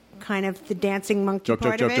of kind of the dancing monkey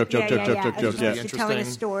part of it. Joke. Telling a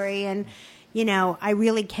story, and, I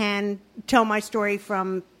really can tell my story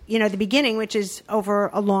from... the beginning, which is over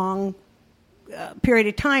a long period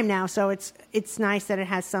of time now. So it's nice that it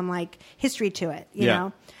has some like history to it, you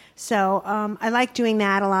know. So I like doing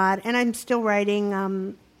that a lot, and I'm still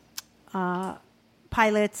writing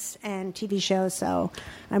pilots and TV shows. So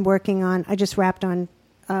I'm working on. I just wrapped on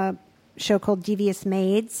a show called Devious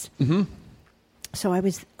Maids. Mm-hmm. So I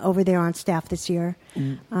was over there on staff this year.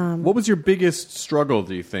 What was your biggest struggle?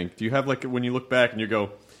 Do you think? Do you have like when you look back and you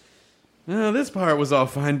go, oh, this part was all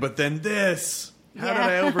fine, but then this. How did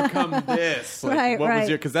I overcome this? Like, what was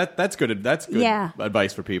your? Because that's good. That's good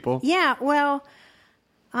advice for people. Yeah. Well,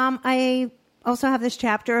 I also have this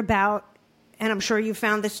chapter about, and I'm sure you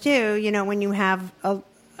found this too. When you have a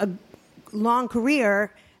long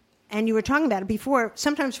career, and you were talking about it before.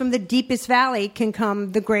 Sometimes from the deepest valley can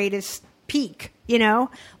come the greatest peak.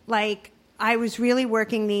 Like I was really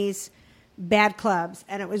working these bad clubs,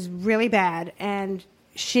 and it was really bad and.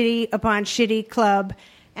 Shitty upon shitty club,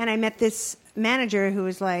 and I met this manager who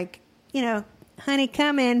was like, honey,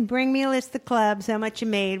 come in, bring me a list of clubs, how much you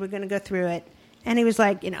made, we're going to go through it. And he was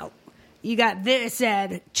like, you got this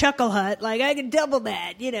at Chuckle Hut, like I could double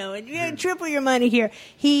that, and you triple your money here.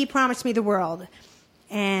 He promised me the world,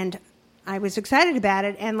 and I was excited about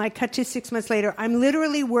it, and like cut to 6 months later, I'm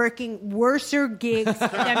literally working worser gigs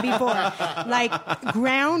than before. Like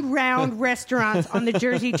ground round restaurants on the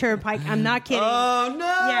Jersey Turnpike. I'm not kidding. Oh, no!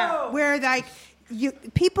 Yeah, where like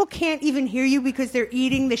people can't even hear you because they're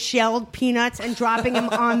eating the shelled peanuts and dropping them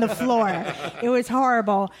on the floor. It was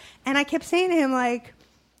horrible. And I kept saying to him, like,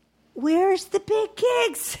 where's the big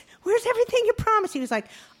gigs? Where's everything you promised? He was like,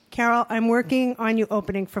 Carol, I'm working on you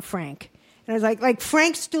opening for Frank. And I was like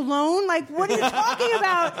Frank Stallone? Like, what are you talking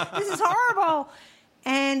about? This is horrible.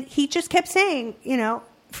 And he just kept saying,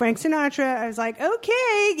 Frank Sinatra. I was like,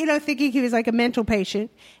 okay, thinking he was like a mental patient.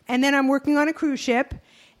 And then I'm working on a cruise ship.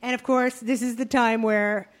 And, of course, this is the time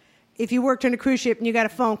where if you worked on a cruise ship and you got a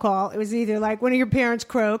phone call, it was either like one of your parents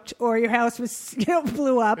croaked or your house was,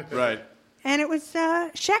 blew up. Right. And it was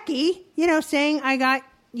Shecky, saying, I got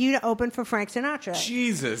you to open for Frank Sinatra.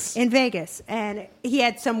 Jesus. In Vegas. And he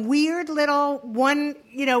had some weird little one,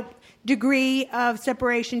 degree of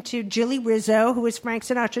separation to Jilly Rizzo, who was Frank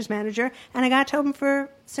Sinatra's manager. And I got to open for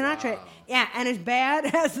Sinatra. Wow. Yeah, and as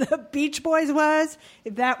bad as the Beach Boys was,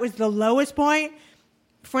 if that was the lowest point,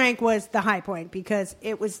 Frank was the high point, because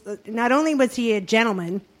it was, not only was he a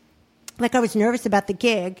gentleman, like I was nervous about the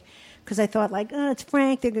gig, because I thought like, oh, it's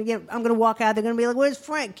Frank. I'm going to walk out. They're going to be like, where's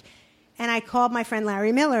Frank? And I called my friend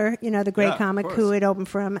Larry Miller, the great comic who had opened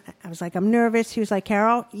for him. I was like, I'm nervous. He was like,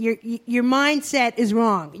 Carol, your mindset is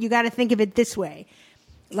wrong. You got to think of it this way.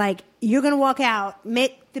 Like, you're going to walk out,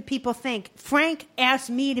 make the people think, Frank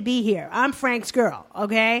asked me to be here. I'm Frank's girl,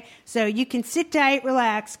 okay? So you can sit tight,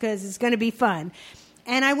 relax, because it's going to be fun.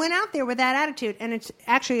 And I went out there with that attitude, and it's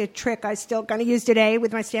actually a trick I still kind of use today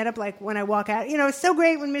with my stand-up, like when I walk out. It's so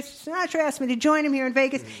great when Mr. Sinatra asked me to join him here in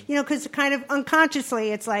Vegas, because kind of unconsciously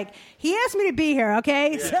it's like, he asked me to be here,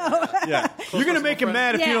 okay? Yeah. So You're going to make him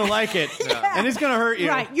mad if you don't like it, and it's going to hurt you.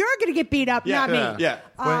 Right. You're going to get beat up, not me. Yeah.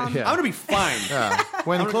 I'm going to be fine. Yeah.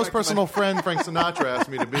 When close personal friend Frank Sinatra asked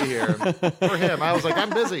me to be here, for him, I was like, I'm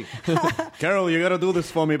busy. Carol, you got to do this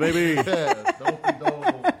for me, baby. Yeah,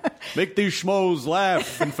 don't. Make these schmoes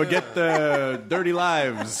laugh and forget the dirty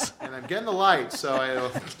lives. And I'm getting the light,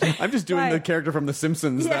 so I'm just doing the character from The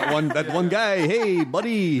Simpsons. Yeah. That one guy. Hey,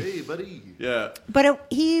 buddy. Hey, buddy. Yeah. But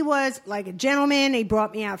he was like a gentleman. He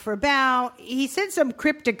brought me out for a bow. He said some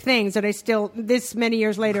cryptic things that I still, this many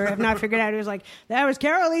years later, have not figured out. He was like, that was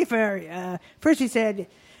Carol Leifer. First he said,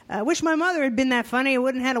 I wish my mother had been that funny. I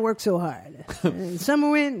wouldn't have had to work so hard. Summer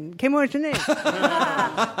wind came over to name.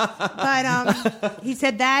 But he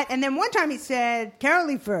said that. And then one time he said, Carol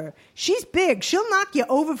Leifer, she's big. She'll knock you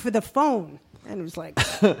over for the phone. And it was like,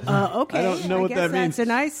 okay. I don't know what that means. That's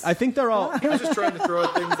a nice. I think they're all. I was just trying to throw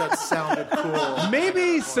out things that sounded cool.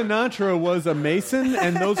 Maybe Sinatra was a Mason,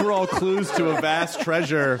 and those were all clues to a vast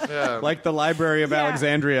treasure, like the Library of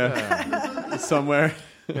Alexandria, somewhere.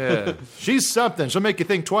 Yeah. She's something. She'll make you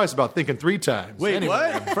think twice about thinking 3 times. Wait,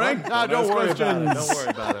 anyway. what? Frank? Don't worry about it. Don't worry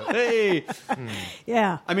about it. Hey.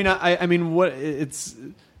 Yeah. I mean, I mean, what it's.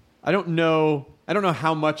 I don't know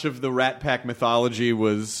how much of the Rat Pack mythology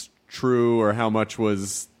was true or how much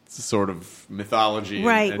was sort of mythology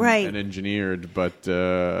and engineered, but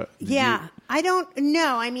I don't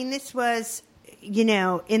know. I mean, this was,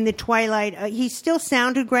 in the twilight. He still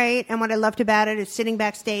sounded great, and what I loved about it is sitting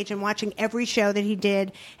backstage and watching every show that he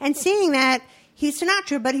did and seeing that he's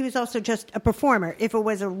Sinatra, but he was also just a performer. If it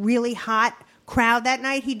was a really hot crowd that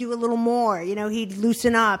night, he'd do a little more. He'd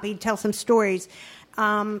loosen up. He'd tell some stories,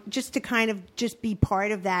 just to kind of just be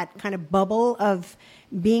part of that kind of bubble of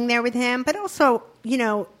being there with him. But also,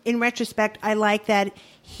 in retrospect, I like that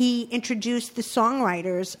he introduced the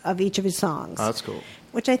songwriters of each of his songs. Oh, that's cool.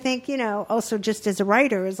 Which I think, also just as a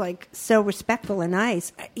writer is like so respectful and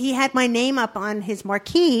nice. He had my name up on his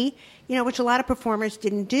marquee, which a lot of performers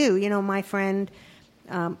didn't do. My friend,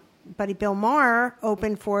 Buddy Bill Maher,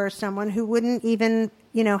 opened for someone who wouldn't even,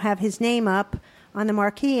 have his name up on the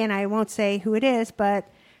marquee. And I won't say who it is, but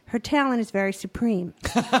her talent is very supreme.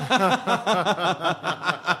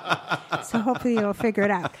 So hopefully you'll figure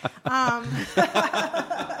it out.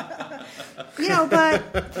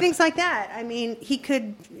 But things like that. I mean, he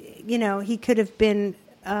could have been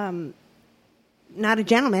not a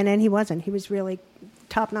gentleman, and he wasn't. He was really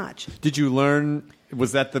top notch. Did you learn?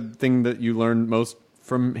 Was that the thing that you learned most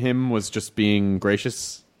from him? Was just being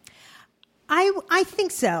gracious? I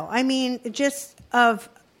think so. I mean, just of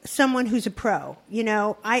someone who's a pro.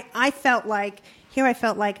 I felt like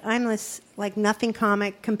I'm this like nothing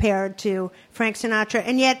comic compared to Frank Sinatra,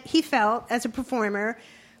 and yet he felt as a performer,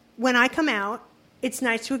 when I come out, it's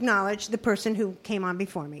nice to acknowledge the person who came on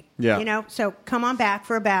before me. Yeah. So come on back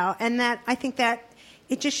for a bow, and that I think that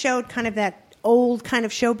it just showed kind of that old kind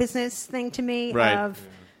of show business thing to me of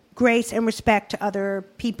grace and respect to other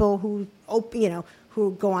people who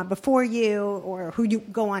who go on before you or who you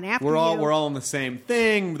go on after you. We're all in the same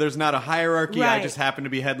thing. There's not a hierarchy. Right. I just happen to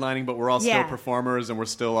be headlining, but we're all still performers, and we're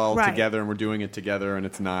still all together, and we're doing it together, and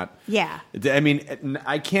it's not. Yeah. I mean,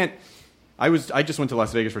 I can't. I just went to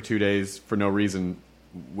Las Vegas for 2 days for no reason,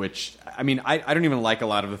 which, I mean, I don't even like a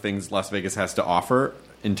lot of the things Las Vegas has to offer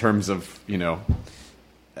in terms of,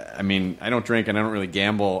 I mean, I don't drink and I don't really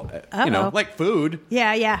gamble, like food.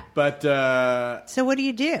 Yeah. But so what do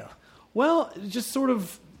you do? Well,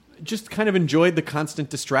 just kind of enjoyed the constant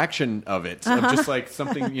distraction of it, of just like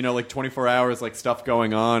something, like 24 hours, like stuff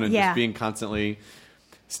going on and just being constantly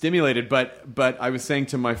stimulated. But I was saying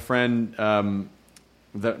to my friend,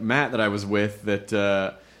 Matt, that I was with,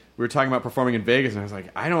 that we were talking about performing in Vegas, and I was like,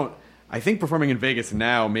 I think performing in Vegas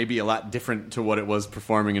now may be a lot different to what it was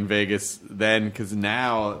performing in Vegas then, because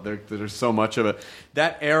now there's so much of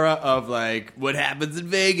that era of like what happens in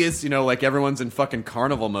Vegas, like everyone's in fucking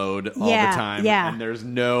carnival mode all the time, and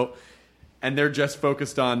they're just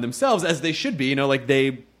focused on themselves, as they should be, like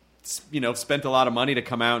they spent a lot of money to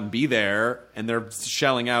come out and be there, and they're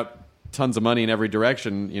shelling out tons of money in every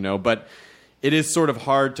direction, but it is sort of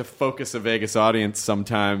hard to focus a Vegas audience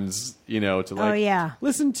sometimes, to like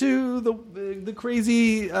listen to the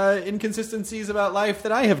crazy inconsistencies about life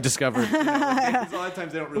that I have discovered. Because a lot of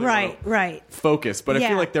times they don't really want to focus. But I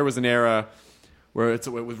feel like there was an era where it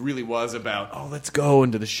really was about, let's go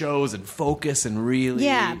into the shows and focus and really...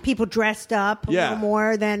 Yeah, people dressed up a little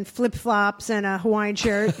more than flip-flops and a Hawaiian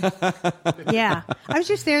shirt. I was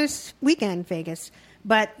just there this weekend, Vegas.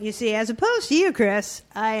 But, you see, as opposed to you, Chris,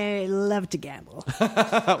 I love to gamble.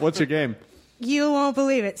 What's your game? You won't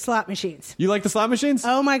believe it. Slot machines. You like the slot machines?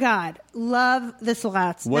 Oh, my God. Love the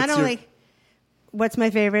slots. What's my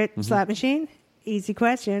favorite slot machine? Easy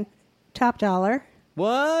question. Top Dollar.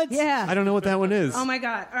 What? Yeah. I don't know what that one is. Oh, my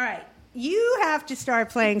God. All right. You have to start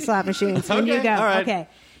playing slot machines when you go. All right. Okay.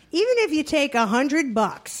 Even if you take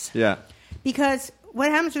 $100. Yeah. Because what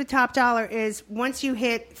happens with Top Dollar is once you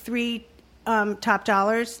hit 3 top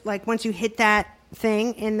dollars, like once you hit that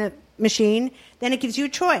thing in the machine, then it gives you a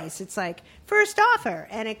choice. It's like first offer,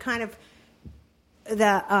 and it kind of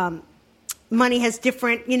the money has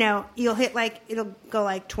different. You'll hit it'll go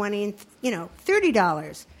like $20 and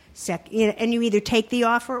 $30. And you either take the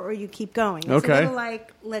offer or you keep going. It's a little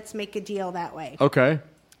like, let's make a deal that way. Okay.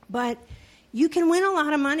 But you can win a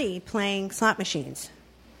lot of money playing slot machines,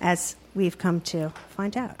 as we've come to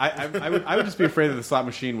find out. I would just be afraid that the slot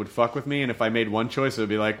machine would fuck with me, and if I made one choice, it would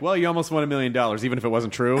be like, well, you almost won $1 million, even if it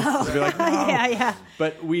wasn't true. I'd be like, no. Yeah.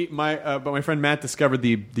 But my friend Matt discovered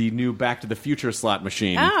the new Back to the Future slot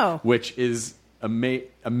machine, which is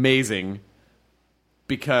amazing.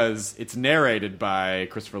 Because it's narrated by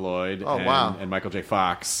Christopher Lloyd and Michael J.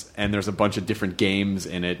 Fox, and there's a bunch of different games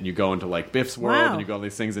in it, and you go into like Biff's World, and you go all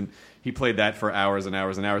these things, and he played that for hours and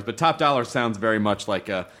hours and hours. But Top Dollar sounds very much like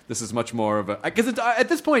this is much more of a... Because at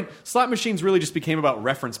this point, slot machines really just became about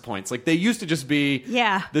reference points. Like, they used to just be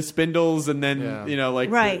the spindles, and then,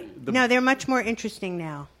 Right. No, they're much more interesting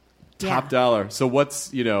now. Top Dollar. So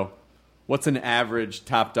what's an average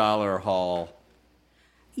Top Dollar haul?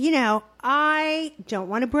 I don't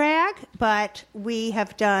want to brag, but we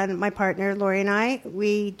have done, my partner, Lori and I,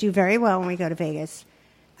 we do very well when we go to Vegas.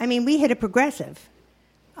 I mean, we hit a progressive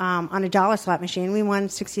on a dollar slot machine. We won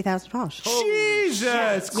 $60,000.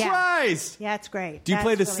 Jesus Christ! Yeah, it's great. Do you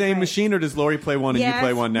play the same machine, or does Lori play one and you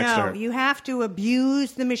play one next to her? No, you have to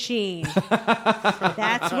abuse the machine.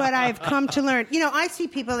 That's what I've come to learn. I see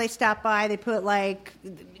people, they stop by, they put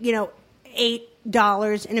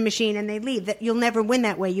 $8 in a machine and they leave. That you'll never win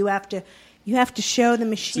that way. You have to show the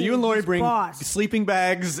machine. So you and Lori bring sleeping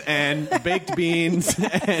bags and baked beans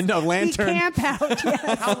and a lantern. We camp out.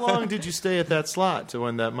 Yes. How long did you stay at that slot to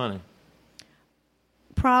win that money?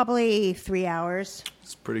 Probably 3 hours.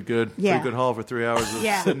 It's pretty good. Yeah. Pretty good haul for 3 hours of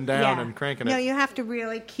sitting down and cranking it. No, you have to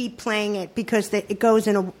really keep playing it because it goes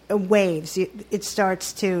in waves. It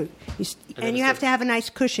starts to... And you have to have a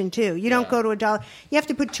nice cushion, too. You don't go to a dollar... You have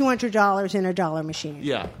to put $200 in a dollar machine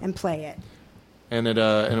and play it.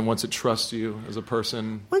 And once it trusts you as a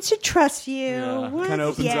person... Once it trusts you... Kind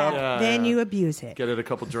of opens up. Then you abuse it. Get it a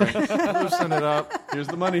couple drinks. Loosen it up. Here's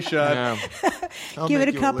the money shot. Yeah. Give it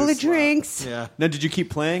a couple of drinks. Yeah. Now, did you keep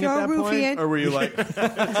playing at that point? Or were you like... got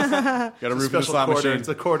a roofie the slot quarter. machine. It's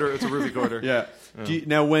a quarter. It's a roofie quarter. Yeah. Do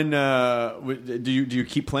you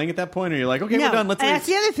keep playing at that point? Or you're like, okay, we're done. Let's That's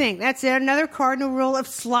the other thing. That's another cardinal rule of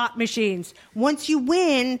slot machines. Once you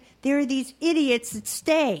win, there are these idiots that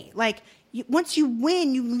stay. Like... once you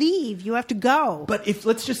win, you leave. You have to go. But if,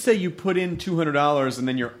 let's just say you put in $200 and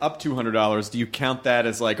then you're up $200, do you count that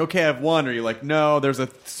as like, okay, I've won? Or you're like, no, there's a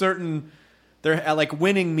certain... like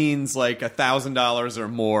winning means like $1,000 or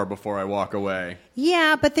more before I walk away.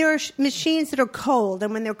 Yeah, but there are machines that are cold.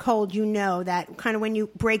 And when they're cold, you know that kind of when you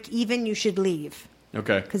break even, you should leave.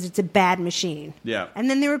 Okay. Because it's a bad machine. Yeah. And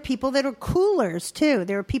then there are people that are coolers, too.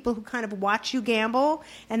 There are people who kind of watch you gamble.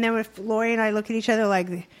 And then if Lori and I look at each other like...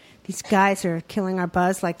 these guys are killing our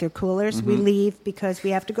buzz like they're coolers. Mm-hmm. We leave because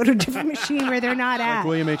we have to go to a different machine where they're not at. Like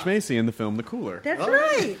William H. Macy in the film The Cooler. That's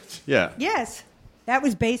right. Yeah. Yes. That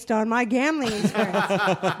was based on my gambling experience.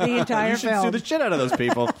 The entire film. You should sue the shit out of those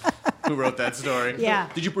people who wrote that story. Yeah.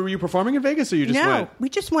 Were you performing in Vegas or you just went? No, we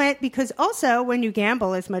just went because also when you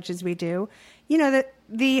gamble as much as we do,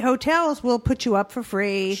 the hotels will put you up for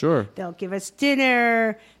free. Sure. They'll give us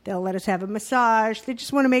dinner. They'll let us have a massage. They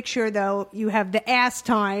just want to make sure, though, you have the ass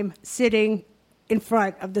time sitting in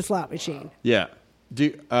front of the slot machine. Yeah.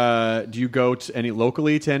 Do you go to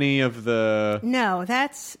locally to any of the... No,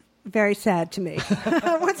 that's very sad to me.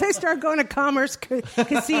 Once I start going to Commerce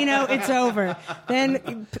Casino, it's over.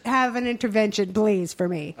 Then have an intervention, please, for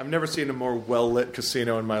me. I've never seen a more well-lit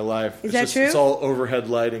casino in my life. Is that true? It's all overhead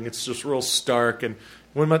lighting. It's just real stark. And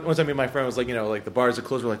once I meet my friend was like, like the bars are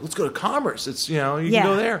closed. We're like, let's go to Commerce. It's, you can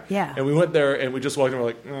go there. Yeah. And we went there and we just walked in. We're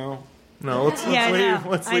like, no, let's leave.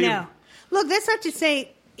 Let's leave. I know. Look, that's not to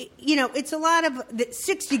say, it's a lot of,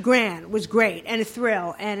 $60,000 was great and a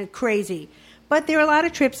thrill and crazy. But there are a lot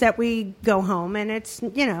of trips that we go home, and it's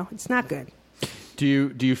it's not good.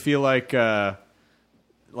 Do you feel like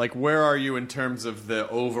where are you in terms of the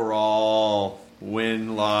overall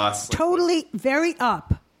win loss? Totally, very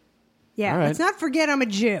up. Yeah, right. Let's not forget I'm a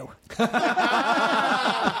Jew.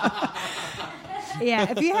 Yeah,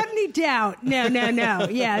 if you have any doubt, no.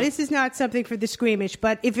 Yeah, this is not something for the squeamish.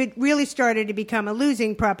 But if it really started to become a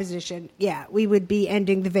losing proposition, yeah, we would be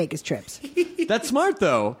ending the Vegas trips. That's smart,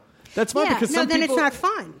 though. That's fine because some then people, it's not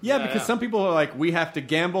fun. Yeah, because some people are like, we have to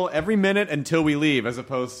gamble every minute until we leave, as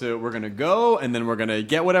opposed to we're going to go and then we're going to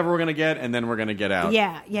get whatever we're going to get and then we're going to get out.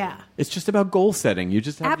 Yeah. It's just about goal setting. You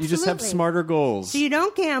just have smarter goals. So you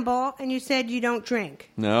don't gamble, and you said you don't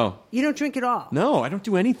drink. No. You don't drink at all. No, I don't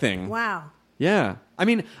do anything. Wow. Yeah. I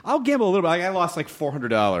mean, I'll gamble a little bit. I lost like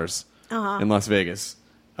 $400 in Las Vegas.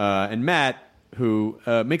 And Matt, who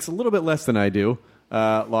makes a little bit less than I do,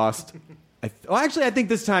 lost. I think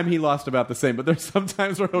this time he lost about the same. But there's some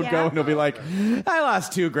times where he'll go and he'll be like, "I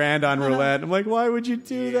lost $2,000 on roulette." I'm like, "Why would you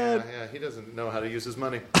do that?" Yeah, he doesn't know how to use his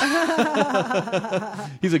money.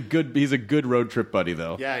 He's a good road trip buddy,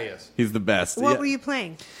 though. Yeah, he is. He's the best. What were you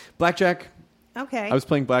playing? Blackjack. Okay. I was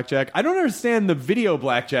playing blackjack. I don't understand the video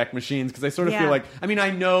blackjack machines because I sort of feel like, I mean, I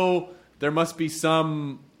know there must be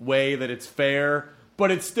some way that it's fair,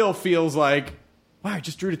 but it still feels like, wow, I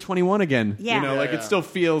just drew to 21 again. Yeah. You know, it still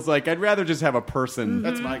feels like I'd rather just have a person.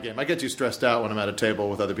 That's my game. I get too stressed out when I'm at a table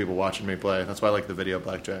with other people watching me play. That's why I like the video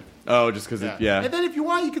blackjack. Oh, just because And then if you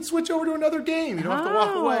want, you can switch over to another game. You don't have to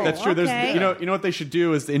walk away. That's true. Okay. There's, you know what they should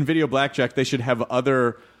do is in video blackjack, they should have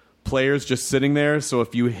other players just sitting there. So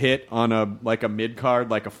if you hit on a mid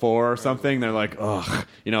card, like a 4 or something, they're like, ugh,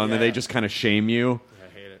 and then they just kind of shame you.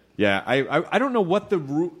 I hate it. Yeah, I don't know what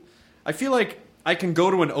I feel like I can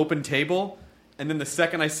go to an open table, and then the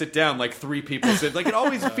second I sit down, like 3 people sit. Like it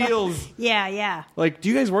always feels. Yeah. Like, do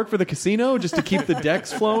you guys work for the casino just to keep the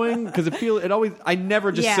decks flowing? Because I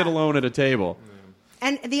never just sit alone at a table.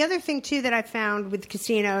 And the other thing too that I found with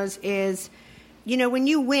casinos is, when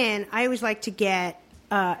you win, I always like to get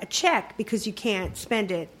a check because you can't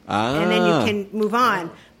spend it, and then you can move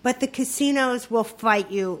on. But the casinos will fight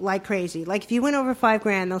you like crazy. Like if you win over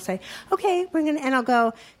 $5,000, they'll say, "Okay, we're gonna," and I'll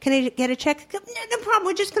go, "Can I get a check?" No problem.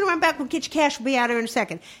 We're just gonna run back. We'll get your cash. We'll be out here in a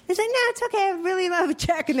second. They say, "No, it's okay. I really love a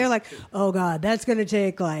check." And they're like, "Oh God, that's gonna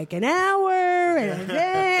take like an hour." And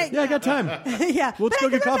Yeah, I got time. Yeah, Let's go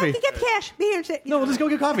get coffee. Get cash. Be here. No, we'll just go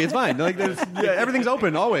get coffee. It's fine. Like everything's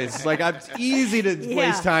open always. Like it's easy to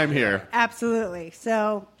waste time here. Absolutely.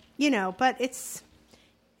 So but it's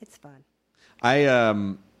fun.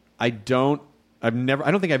 I don't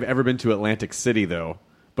think I've ever been to Atlantic City though.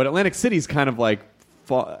 But Atlantic City's kind of like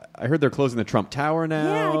I heard they're closing the Trump Tower now.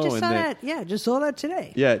 Yeah, I just saw that. Yeah, just saw that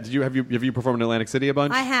today. Yeah, have you performed in Atlantic City a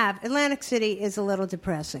bunch? I have. Atlantic City is a little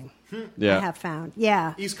depressing. Yeah. I have found.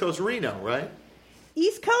 Yeah. East Coast Reno, right?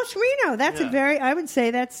 East Coast Reno. That's a very. I would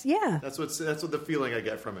say that's That's what the feeling I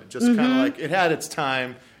get from it. Just kind of like it had its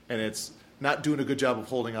time, and it's not doing a good job of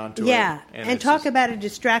holding on to it. Yeah, and talk about a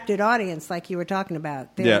distracted audience like you were talking about.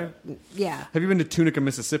 Yeah. Have you been to Tunica,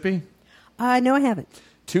 Mississippi? No, I haven't.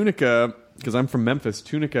 Tunica, because I'm from Memphis,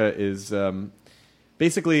 Tunica is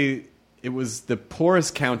basically, it was the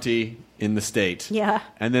poorest county in the state. Yeah.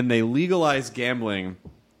 And then they legalized gambling,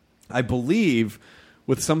 I believe,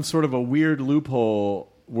 with some sort of a weird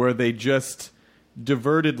loophole where they just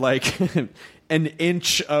diverted like an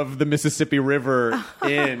inch of the Mississippi River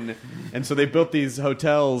in. And so they built these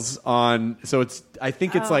hotels on, so I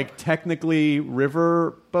think it's like technically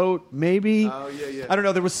river boat, maybe? Oh, yeah. I don't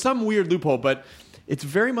know. There was some weird loophole, but it's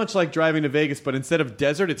very much like driving to Vegas, but instead of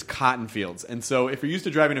desert, it's cotton fields. And so if you're used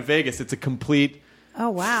to driving to Vegas, it's a complete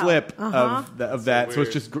flip of that. So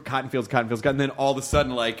it's just cotton fields. And then all of a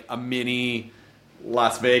sudden, like a mini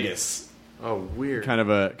Las Vegas. Oh, weird. Kind of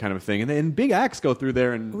a thing. And then big acts go through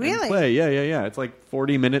there and play. Yeah. It's like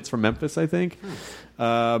 40 minutes from Memphis, I think.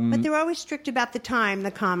 But they're always strict about the time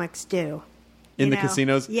the comics do. In the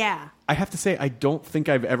casinos? Yeah. I have to say, I don't think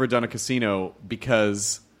I've ever done a casino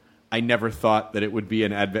because I never thought that it would be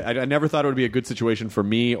I never thought it would be a good situation for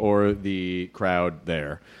me or the crowd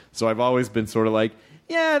there. So I've always been sort of like,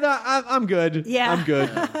 I'm good. Yeah. I'm good.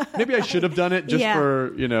 Maybe I should have done it just for,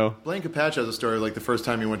 Blaine Capatch has a story, like the first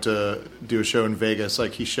time he went to do a show in Vegas,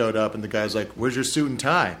 like he showed up and the guy's like, "Where's your suit and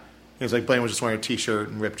tie?" He was like, Blaine was just wearing a T-shirt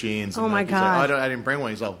and ripped jeans. And my he's God. like, I didn't bring one.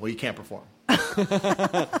 He's like, "Well, you can't perform."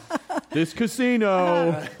 This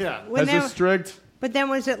casino has a strict... But then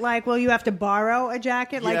was it like, well, you have to borrow a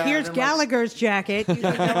jacket? Like, here's Gallagher's jacket. You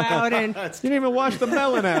can go out and... You didn't even wash the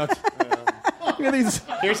melon out. Look at these.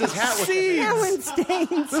 Here's his hat with seeds. Melon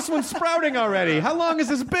stains. This one's sprouting already. How long has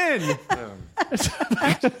this been?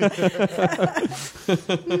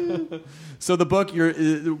 So the book,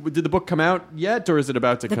 did the book come out yet, or is it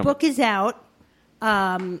about to come? The book is out.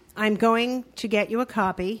 I'm going to get you a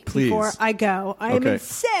copy before I go. I am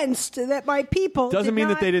incensed that my people doesn't mean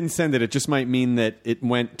that they didn't send it. It just might mean that it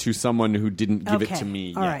went to someone who didn't give it to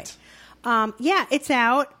me All yet. Right. Yeah, it's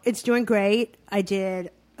out. It's doing great. I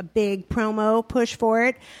did a big promo push for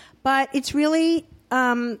it, but it's really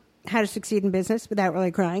How to Succeed in Business Without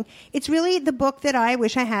Really Crying. It's really the book that I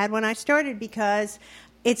wish I had when I started, because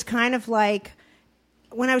it's kind of like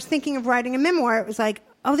when I was thinking of writing a memoir, it was like,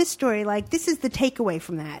 oh, this story, like this is the takeaway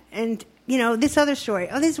from that. And, this other story,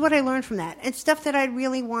 oh, this is what I learned from that. And stuff that I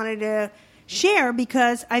really wanted to share,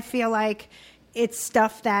 because I feel like it's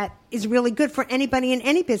stuff that is really good for anybody in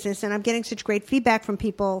any business. And I'm getting such great feedback from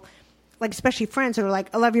people, like especially friends who are like,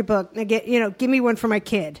 I love your book. Now give me one for my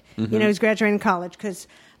kid, who's graduating college. Because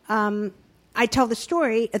I tell the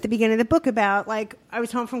story at the beginning of the book about, like, I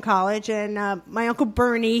was home from college, and my Uncle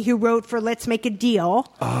Bernie, who wrote for Let's Make a Deal,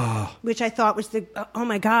 which I thought was oh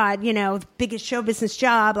my God, the biggest show business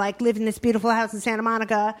job, like live in this beautiful house in Santa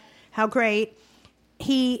Monica. How great.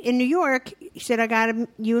 He, in New York, he said, I got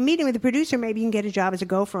you a meeting with the producer. Maybe you can get a job as a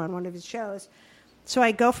gopher on one of his shows. So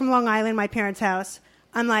I go from Long Island, my parents' house.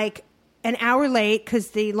 I'm like an hour late because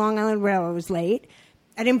the Long Island Railroad was late.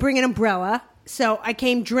 I didn't bring an umbrella. So I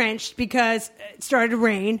came drenched because it started to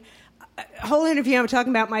rain. Whole interview, I'm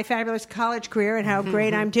talking about my fabulous college career and how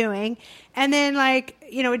great I'm doing. And then,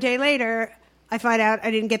 a day later, I find out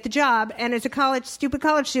I didn't get the job. And as a stupid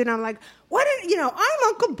college student, I'm like, I'm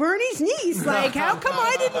Uncle Bernie's niece. Like, how come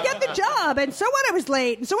I didn't get the job? And so what, I was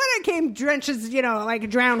late. And so what, I came drenched as, like a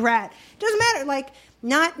drowned rat. Doesn't matter.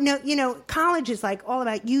 College is like all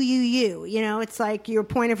about you. It's like your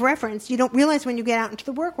point of reference. You don't realize when you get out into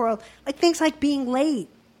the work world, like things like being late,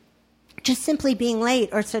 just simply being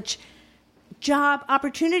late, are such job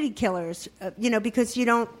opportunity killers, because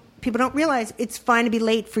people don't realize it's fine to be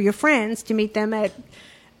late for your friends to meet them at,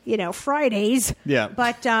 Fridays. Yeah.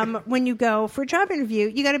 But when you go for a job interview,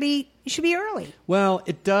 you should be early. Well,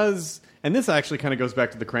 it does. And this actually kind of goes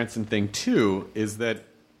back to the Cranston thing too, is that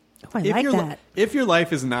if your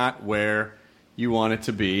life is not where you want it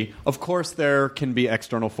to be, of course there can be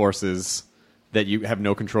external forces that you have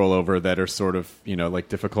no control over that are sort of, like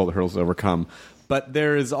difficult hurdles to overcome. But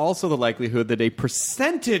there is also the likelihood that a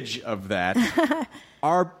percentage of that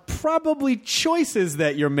are probably choices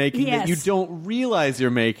that you're making that you don't realize you're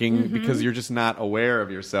making because you're just not aware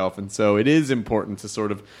of yourself. And so it is important to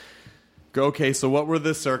sort of go, okay, so what were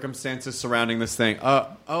the circumstances surrounding this thing?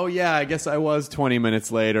 Oh, yeah, I guess I was 20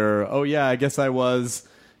 minutes later. Oh, yeah, I guess I was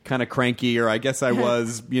kind of cranky, or I guess I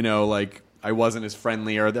was, I wasn't as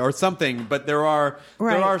friendly or something. But there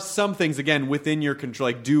are some things, again, within your control.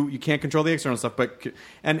 Like, you can't control the external stuff, but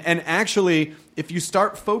and actually, if you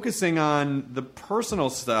start focusing on the personal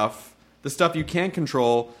stuff, the stuff you can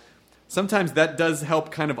control, sometimes that does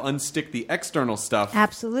help kind of unstick the external stuff.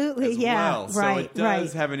 Absolutely, well. So it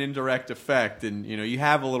does have an indirect effect, and you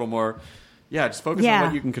have a little more. Yeah, just focus on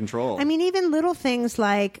what you can control. I mean, even little things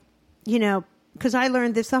like, because I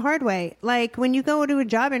learned this the hard way. Like when you go to a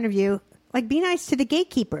job interview, like be nice to the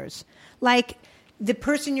gatekeepers, like the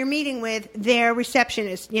person you're meeting with, their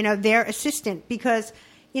receptionist, their assistant, because.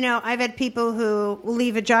 I've had people who will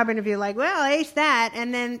leave a job interview like, well, I aced that.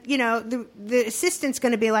 And then, the assistant's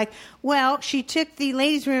going to be like, well, she took the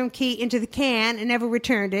ladies' room key into the can and never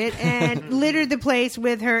returned it and littered the place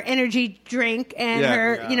with her energy drink and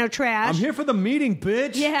her, trash. I'm here for the meeting,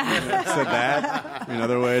 bitch. Yeah. Said that.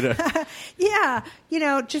 Another way to. Yeah.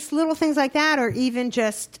 Just little things like that, or even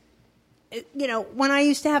just. When I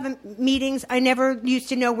used to have meetings, I never used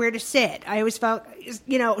to know where to sit. I always felt,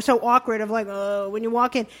 so awkward of like, oh, when you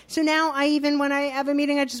walk in. So now when I have a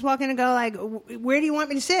meeting, I just walk in and go like, where do you want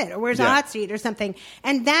me to sit? Or where's a hot seat or something?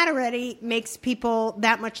 And that already makes people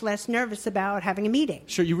that much less nervous about having a meeting.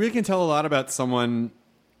 Sure. You really can tell a lot about someone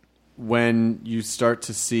when you start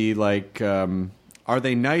to see like, are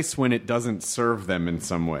they nice when it doesn't serve them in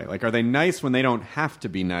some way? Like, are they nice when they don't have to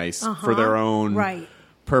be nice for their own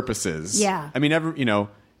purposes? Yeah. I mean,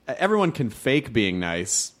 everyone can fake being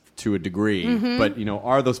nice to a degree, but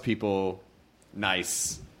are those people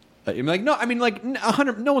nice? No, I mean, like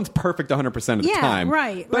 100. No one's perfect 100% of the time,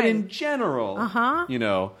 right? But in general,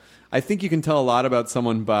 I think you can tell a lot about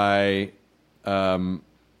someone by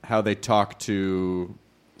how they talk to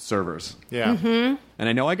servers. Yeah. And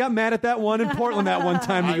I know I got mad at that one in Portland that one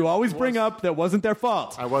time that you always bring up that wasn't their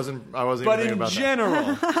fault. I wasn't but even thinking about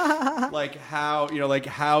general, like how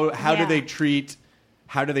do they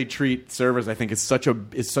treat servers? I think is such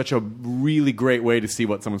a really great way to see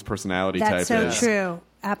what someone's personality type is. That's so true.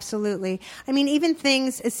 Absolutely. I mean, even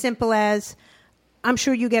things as simple as, I'm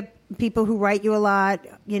sure you get people who write you a lot,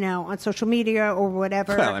 on social media or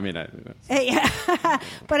whatever. Well, I mean,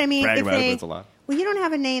 but I mean, if they, it's a lot. Well, you don't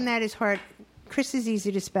have a name that is hard. Chris is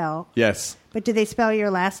easy to spell. Yes. But do they spell your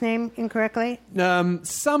last name incorrectly?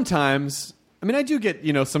 Sometimes. I mean, I do get,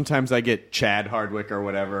 sometimes I get Chad Hardwick or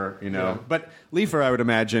whatever, But Leifer, I would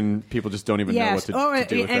imagine people just don't even know what to do with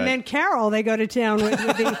that. And then Carol, they go to town with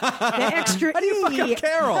the extra How do you fuck up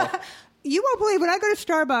Carol? You won't believe when I go to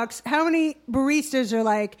Starbucks, how many baristas are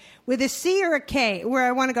like with a C or a K, where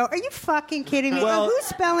I want to go, are you fucking kidding me? Well, who's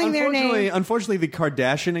spelling their name? Unfortunately, the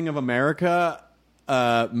Kardashianing of America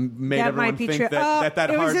made that everyone might be think true. that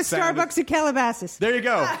it hard was a Starbucks at Calabasas. There you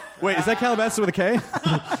go. Wait, is that Calabasas with a K?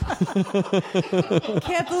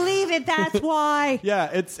 Can't believe it. That's why. Yeah,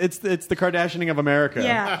 it's the Kardashianing of America.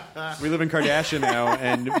 Yeah, we live in Kardashian now,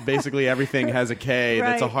 and basically everything has a K.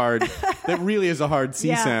 Right. That really is a hard C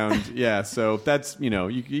Yeah. sound. Yeah, so that's you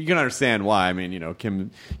can understand why. I mean,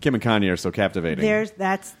 Kim and Kanye are so captivating.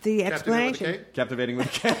 That's the explanation. Captivating with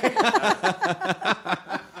a K.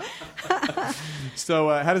 So,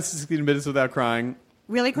 how does 16 Minutes Without Crying?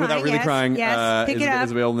 Really crying? Without really yes, crying. Yes, pick it up.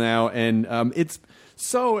 Is available now, and it's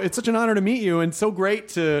such an honor to meet you, and so great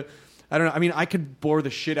to. I don't know. I mean, I could bore the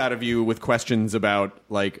shit out of you with questions about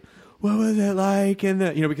like what was it like, and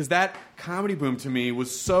because that comedy boom to me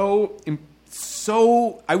was so.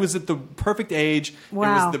 I was at the perfect age. Wow.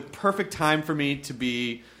 It was the perfect time for me to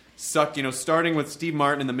be sucked. Starting with Steve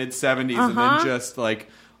Martin in the mid '70s, and then just like.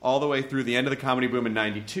 All the way through the end of the comedy boom in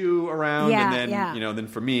 '92 around, and then then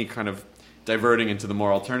for me, kind of diverting into the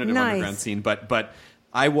more alternative underground scene. But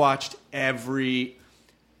I watched every,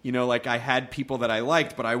 like I had people that I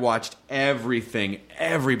liked, but I watched everything,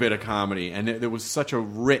 every bit of comedy, and it was such a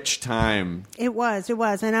rich time. It was,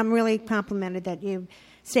 and I'm really complimented that you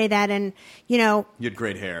say that, and you had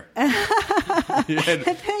great hair.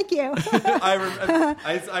 Thank you.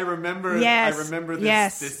 I remember. Yes. I remember this.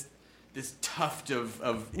 Yes. This tuft of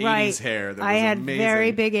 80s right. hair that was I had amazing.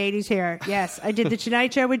 very big 80s hair. Yes. I did the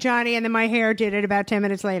Tonight Show with Johnny, and then my hair did it about 10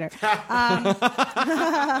 minutes later.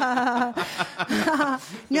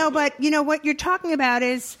 No, but, what you're talking about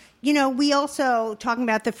is, we also talking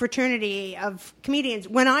about the fraternity of comedians.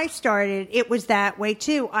 When I started, it was that way,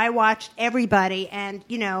 too. I watched everybody, and,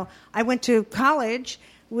 I went to college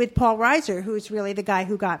with Paul Reiser, who's really the guy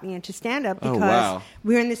who got me into stand-up because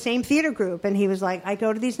we were in the same theater group. And he was like, I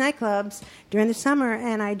go to these nightclubs during the summer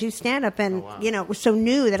and I do stand-up. And, it was so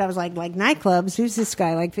new that I was like nightclubs? Who's this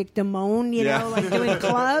guy? Like Vic Damone, like doing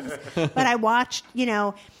clubs? But I watched,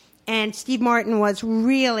 and Steve Martin was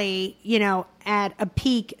really, at a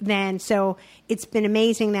peak then. So it's been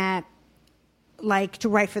amazing that, like, to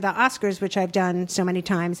write for the Oscars, which I've done so many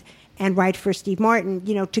times, and write for Steve Martin,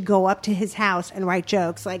 to go up to his house and write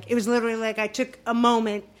jokes. Like, it was literally like I took a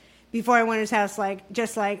moment before I went to his house,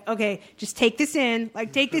 okay, just take this in.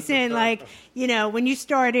 Like, when you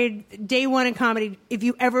started day one in comedy, if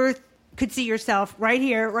you ever could see yourself right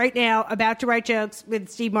here, right now, about to write jokes with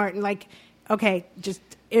Steve Martin, like, okay, just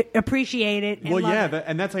appreciate it. And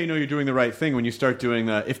and that's how you know you're doing the right thing when you start doing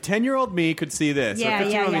the, if 10-year-old me could see this, or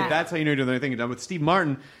 15-year-old me, that's how you know you're doing the right thing. Done with Steve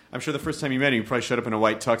Martin, I'm sure the first time you met him, you probably showed up in a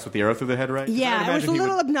white tux with the arrow through the head, right? Yeah, it was a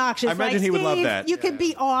little obnoxious. I imagine he would love that. You could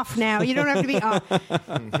be off now. You don't have to be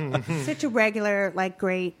off. Such a regular,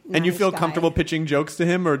 great, nice and you feel guy. comfortable pitching jokes to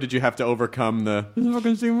him, or did you have to overcome the,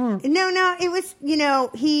 fucking Steve Martin? No, it was,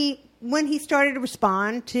 when he started to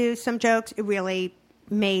respond to some jokes, it really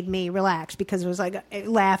made me relax because it was like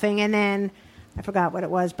laughing. And then I forgot what it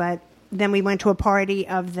was, but then we went to a party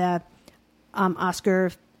of the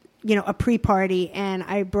Oscar, a pre-party, and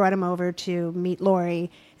I brought him over to meet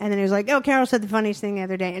Laurie. And then he was like, "Oh, Carol said the funniest thing the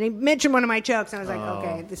other day," and he mentioned one of my jokes. And I was like,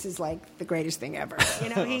 "Okay, this is like the greatest thing ever."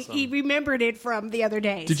 Awesome. He remembered it from the other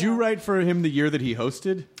day. Did you write for him the year that he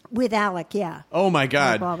hosted? With Alec, yeah. Oh my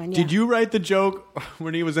God! Baldwin, yeah. Did you write the joke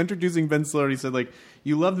when he was introducing Ben Stiller? He said like,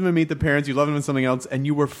 "You loved him in Meet the Parents, you loved him in something else, and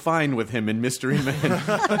you were fine with him in Mystery Men."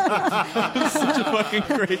 It's such a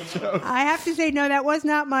fucking great joke. I have to say, no, that was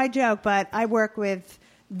not my joke, but I work with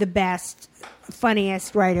the best,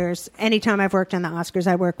 funniest writers. Anytime I've worked on the Oscars,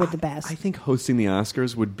 I work with the best. I think hosting the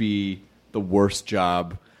Oscars would be the worst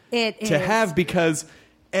job to have, because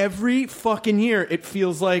every fucking year it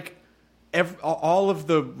feels like all of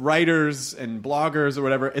the writers and bloggers or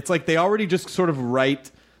whatever, it's like they already just sort of write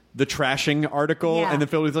the trashing article, and the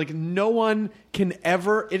film is like, no one can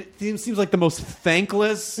ever. It seems like the most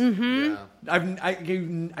thankless. Mm-hmm.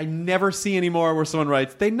 Yeah. I never see anymore where someone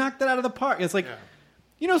writes, they knocked it out of the park. It's like. Yeah.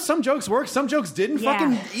 Some jokes work, some jokes didn't. Yeah.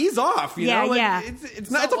 Fucking ease off, you know?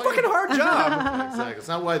 It's not. It's a fucking hard job. Exactly. It's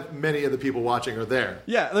not why many of the people watching are there.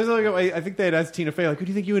 Yeah. I think they had asked Tina Fey, like, "Who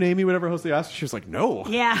do you think you and Amy would ever host the Oscars?" She was like, "No."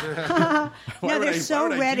 Yeah. No, they're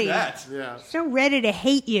so ready. Yeah. So ready to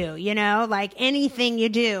hate you. Like anything you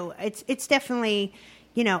do, it's definitely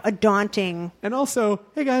a daunting. And also,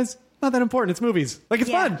 hey guys, not that important. It's movies. Like, it's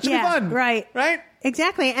fun. It should be fun. Right. Right?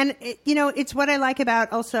 Exactly. And, it's what I like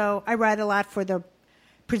about also, I write a lot for the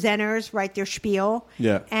presenters, write their spiel.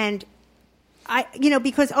 Yeah. And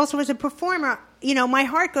because also as a performer, my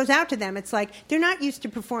heart goes out to them. It's like they're not used to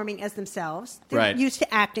performing as themselves. They're used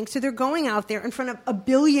to acting. So they're going out there in front of a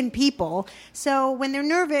billion people. So when they're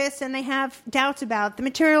nervous and they have doubts about the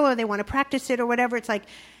material or they want to practice it or whatever, it's like,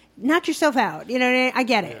 knock yourself out. You know what I mean? I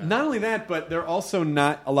get it. Not only that, but they're also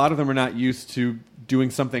not, a lot of them are not used to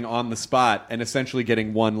doing something on the spot and essentially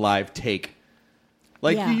getting one live take.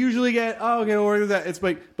 Like, you usually get, where is that? It's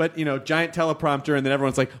like, but, giant teleprompter, and then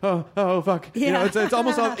everyone's like, oh, fuck. Yeah. It's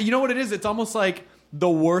almost, you know what it is? It's almost like the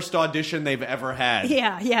worst audition they've ever had.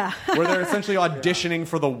 Yeah. Where they're essentially auditioning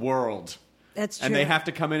for the world. That's true. And they have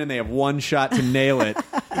to come in and they have one shot to nail it.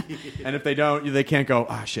 And if they don't, they can't go,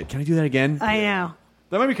 oh, shit, can I do that again? I know.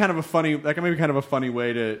 That might be kind of a funny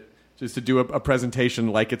way to just to do a presentation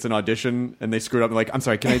like it's an audition, and they screwed up. And like, I'm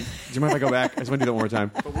sorry, do you mind if I go back? I just want to do that one more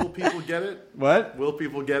time. But will people get it? What? Will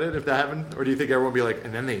people get it if that happened? Or do you think everyone will be like,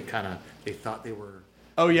 and then they thought they were...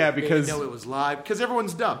 Oh, yeah, because... They know it was live. Because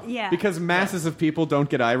everyone's dumb. Yeah. Because masses of people don't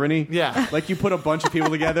get irony. Yeah. Like, you put a bunch of people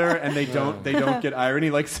together, and they don't get irony.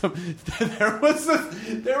 Like, there was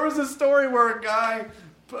a story where a guy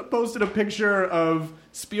posted a picture of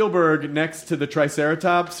Spielberg next to the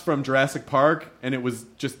Triceratops from Jurassic Park, and it was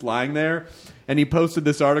just lying there. And he posted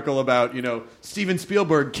this article about, Steven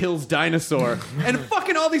Spielberg kills dinosaur. And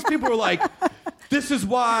fucking all these people were like, this is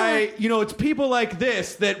why, it's people like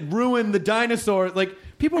this that ruin the dinosaur. Like,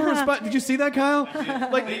 people were did you see that, Kyle?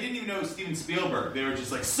 Like, they didn't even know it was Steven Spielberg. They were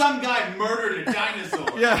just like, some guy murdered a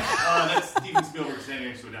dinosaur. Yeah. That's Steven Spielberg standing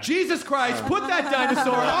next to a dinosaur. Jesus Christ, put that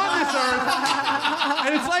dinosaur on this earth,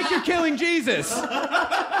 and it's like you're killing Jesus.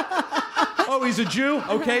 Oh, he's a Jew?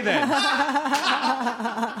 Okay, then.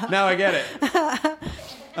 Now I get it.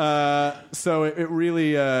 So it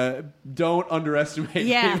really don't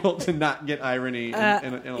underestimate people to not get irony in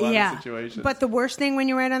a lot of situations. But the worst thing when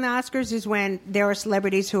you write on the Oscars is when there are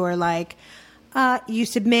celebrities who are like, you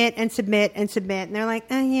submit and submit and submit, and they're like,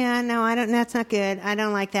 that's not good. I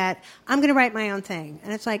don't like that. I'm going to write my own thing.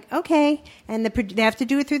 And it's like, okay. And they have to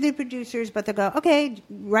do it through the producers, but they'll go, okay,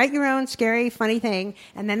 write your own scary, funny thing.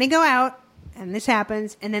 And then they go out, and this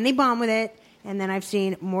happens, and then they bomb with it. And then I've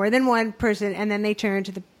seen more than one person, and then they turn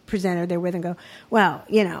to the presenter they're with and go, well,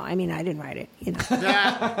 I didn't write it.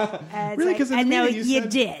 Really? Because I know you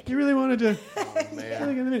did. You really wanted to. Oh,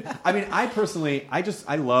 man. I mean, I personally,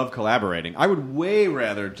 I love collaborating. I would way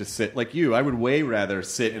rather just sit, like you, I would way rather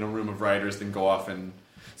sit in a room of writers than go off and...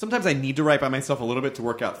 Sometimes I need to write by myself a little bit to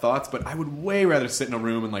work out thoughts, but I would way rather sit in a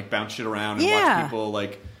room and, like, bounce shit around and watch people,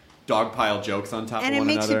 like... dogpile jokes on top of one another. And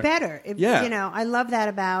it makes it better. I love that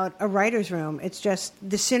about a writer's room. It's just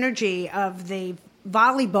the synergy of the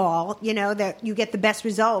volleyball, that you get the best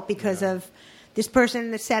result because of this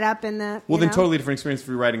person, the setup, and the... Well, then totally different experience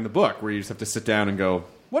for writing the book, where you just have to sit down and go,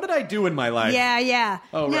 what did I do in my life? Yeah.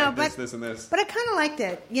 Oh, right, this, and this. But I kind of liked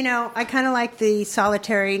it. I kind of liked the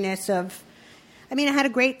solitariness of... I had a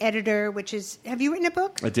great editor, which is... Have you written a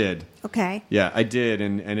book? I did. Okay. Yeah, I did,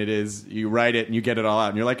 and it is... You write it, and you get it all out,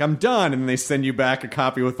 and you're like, I'm done, and then they send you back a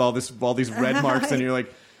copy with all these red marks, and you're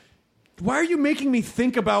like, why are you making me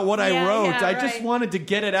think about what I wrote? Yeah, I just wanted to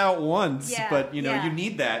get it out once, but, you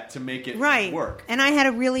need that to make it work. And I had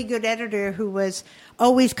a really good editor who was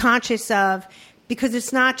always conscious of... Because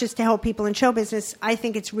it's not just to help people in show business. I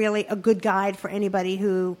think it's really a good guide for anybody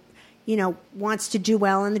who... wants to do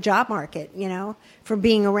well in the job market, for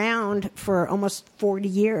being around for almost 40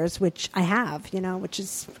 years, which I have, which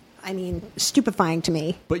is, stupefying to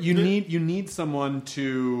me. But you need someone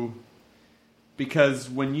to, because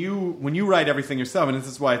when you write everything yourself, and this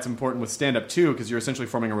is why it's important with stand-up too, because you're essentially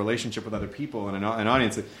forming a relationship with other people and an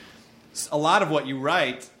audience. A lot of what you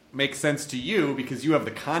write makes sense to you because you have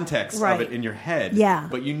the context of it in your head. Yeah.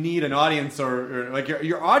 But you need an audience, or like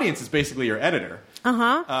your audience is basically your editor.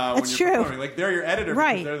 That's true. Performing. Like, they're your editor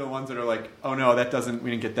because they're the ones that are like, oh no,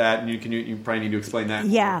 we didn't get that, and you probably need to explain that.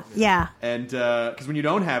 Yeah. And because when you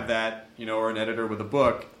don't have that, or an editor with a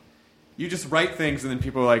book, you just write things, and then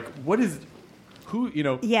people are like,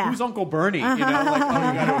 who's Uncle Bernie? Like, oh, you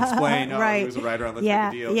got to explain. He was a writer on Let's Make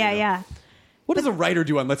a Deal. Yeah. What does a writer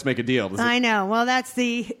do on Let's Make a Deal? I know. Well, that's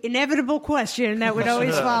the inevitable question that would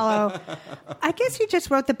always follow. I guess he just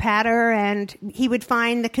wrote the patter, and he would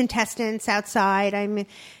find the contestants outside. It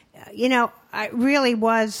really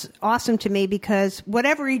was awesome to me because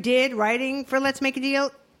whatever he did writing for Let's Make a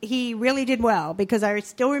Deal, he really did well, because I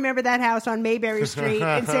still remember that house on Mayberry Street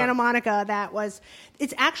in Santa Monica.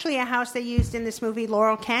 It's actually a house they used in this movie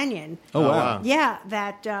Laurel Canyon. Oh, wow. Yeah,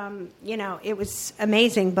 that, it was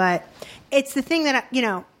amazing. But it's the thing that,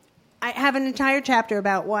 I have an entire chapter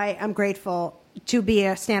about why I'm grateful to be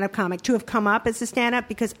a stand-up comic, to have come up as a stand-up,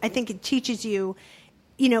 because I think it teaches you,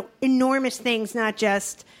 enormous things, not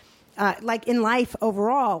just like in life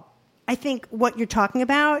overall. I think what you're talking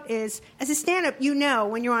about is, as a stand-up,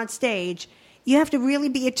 when you're on stage, you have to really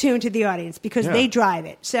be attuned to the audience, because they drive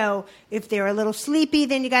it. So if they're a little sleepy,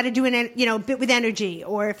 then you got to do a bit with energy.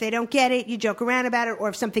 Or if they don't get it, you joke around about it. Or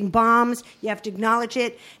if something bombs, you have to acknowledge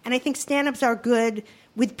it. And I think stand-ups are good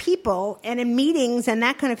with people and in meetings and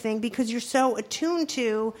that kind of thing, because you're so attuned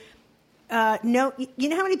to how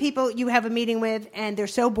many people you have a meeting with and they're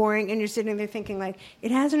so boring, and you're sitting there thinking, like, it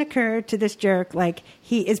hasn't occurred to this jerk, like,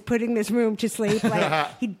 he is putting this room to sleep, like,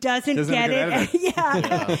 he doesn't get it.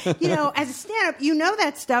 Yeah. As a stand-up,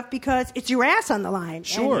 that stuff because it's your ass on the line.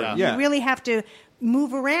 Sure. And you really have to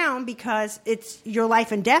move around because it's your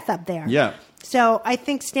life and death up there. Yeah. So I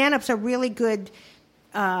think stand-ups are really good,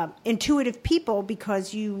 intuitive people,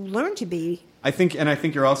 because you learn to be. I think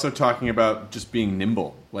you're also talking about just being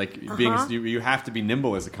nimble. Like, you have to be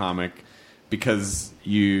nimble as a comic, because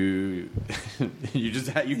you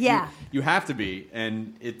have to be,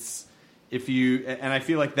 and I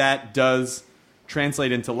feel like that does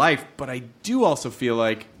translate into life. But I do also feel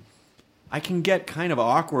like I can get kind of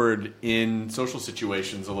awkward in social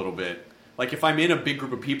situations a little bit. Like, if I'm in a big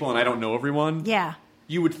group of people and I don't know everyone,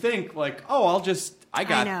 you would think, like, oh, I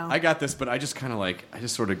got this, but I just kind of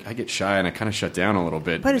I get shy and I kind of shut down a little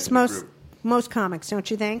bit. But it's most comics, don't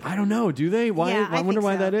you think? I don't know. Do they? Why? Yeah, I wonder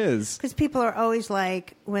why that is. Because people are always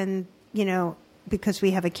like, when, because we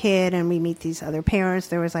have a kid and we meet these other parents,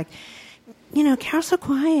 they're always like, Carol's so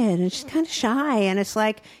quiet and she's kind of shy. And it's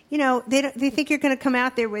like, they think you're going to come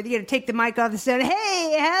out there with, take the mic off the set.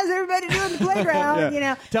 Hey, how's everybody doing in the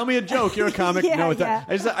playground? Tell me a joke. You're a comic.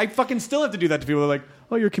 I fucking still have to do that to people. They're like,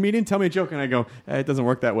 oh, you're a comedian? Tell me a joke. And I go, it doesn't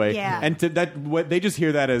work that way. Yeah. And they just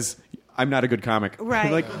hear that as, I'm not a good comic.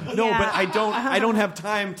 Right. Like, no, but I don't have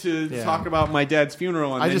time to talk about my dad's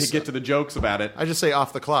funeral and then to get to the jokes about it. I just say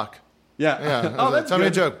off the clock. Yeah. Oh, that's Tell good. me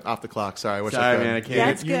a joke. Off the clock. Sorry, man, I can't.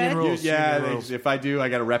 That's Union good. rules. If I do,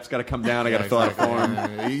 a rep's got to come down. I got to fill out a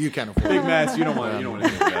form. You can't afford Big mess. You don't want to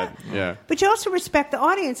do that. Yeah. But you also respect the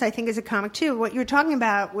audience, I think, as a comic too. What you're talking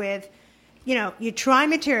about with, you try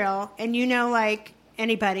material, and like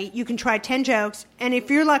anybody, you can try 10 jokes, and if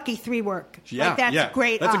you're lucky, 3 work. Yeah, that's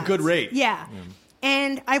great. That's odds. a good rate. Yeah.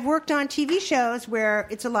 And I've worked on TV shows where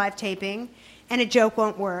it's a live taping, and a joke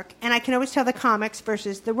won't work. And I can always tell the comics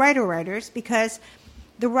versus the writers, because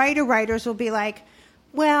the writers will be like,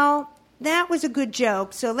 well, that was a good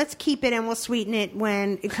joke, so let's keep it and we'll sweeten it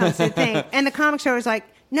when it comes to the thing. And the comics are always like,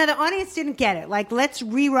 no, the audience didn't get it. Like, let's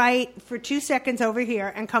rewrite for 2 seconds over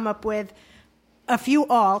here and come up with a few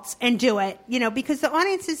alts and do it, because the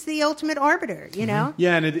audience is the ultimate arbiter,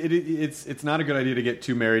 Yeah, and it's not a good idea to get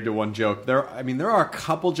too married to one joke. There are a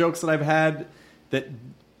couple jokes that I've had that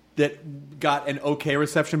got an okay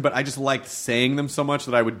reception, but I just liked saying them so much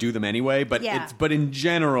that I would do them anyway. But but in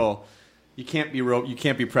general, you can't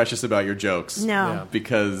be precious about your jokes. No,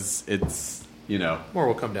 because it's more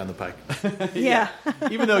will come down the pike. Yeah.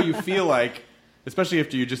 Even though you feel like, especially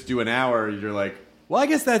after you just do an hour, you're like, well, I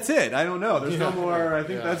guess that's it. I don't know. There's no more. I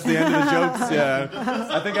think that's the end of the jokes. Yeah.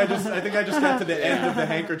 I think I just got to the end of the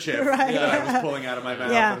handkerchief that I was pulling out of my mouth,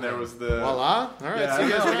 and there was the voila. All right, see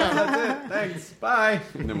you guys again. That's it. Thanks. Bye.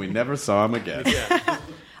 And then we never saw him again.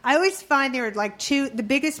 I always find there are like the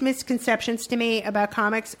biggest misconceptions to me about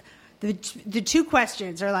comics. The 2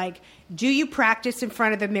 questions are like, do you practice in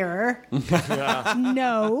front of the mirror?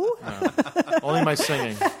 No. Only my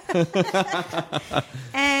singing.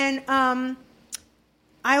 And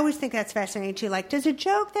I always think that's fascinating too. Like, does a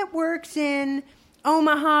joke that works in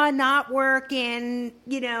Omaha not work in,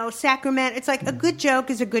 Sacramento? It's like, a good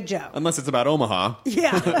joke is a good joke. Unless it's about Omaha.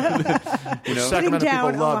 Yeah. Sacramento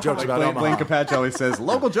people love jokes about Omaha. Blaine Capaccio always says,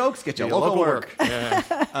 local jokes get you local work. Yeah.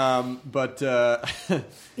 But...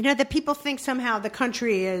 that people think somehow the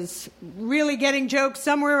country is really getting jokes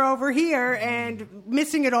somewhere over here and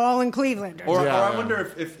missing it all in Cleveland. Or I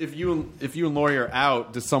wonder if you and Lori are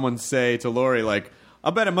out, does someone say to Lori, like,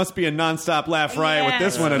 I'll bet it must be a nonstop laugh riot with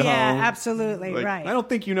this one at home. Yeah, absolutely, like, right. I don't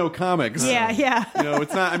think you know comics. Yeah.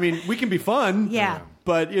 It's not, we can be fun. Yeah.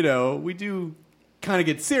 But, we do kind of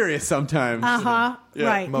get serious sometimes. Uh-huh,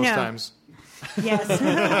 right. Most times. Yes.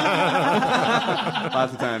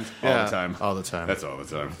 Lots of times. All the time. All the time. That's all the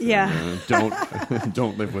time. Yeah.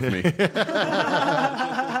 Don't live with me.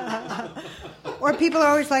 Or Or people are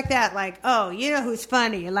always like that, like, oh, you know who's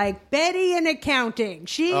funny? Like Betty in accounting.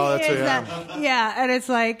 She that's is her, that. Yeah, and it's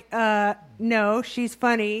like, no, she's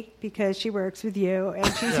funny because she works with you and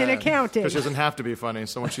she's in accounting. Because she doesn't have to be funny.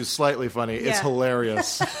 So when she's slightly funny, it's Yeah.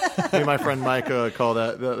 hilarious. Me and my friend Mike call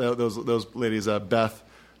those ladies Beth.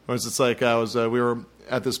 Whereas it's like we were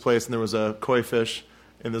at this place and there was a koi fish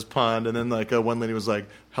in this pond, and then like one lady was like,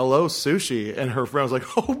 "Hello, sushi," and her friend was like,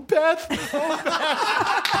 "Oh, Beth,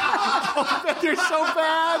 oh, Beth, you're so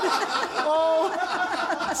bad."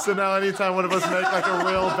 Oh, so now anytime one of us make like a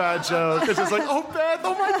real bad joke, it's just like, "Oh, Beth,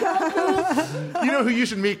 oh my God, Beth." You know who you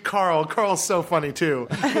should meet? Carl. Carl's so funny too.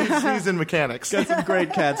 He's in mechanics. Got some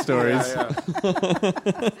great cat stories. Yeah.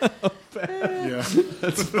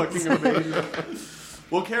 That's fucking amazing.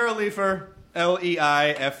 Well, Carol Leifer,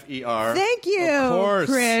 Leifer. Thank you, Of course.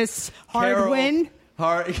 Chris Hardwin.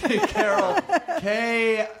 Carol,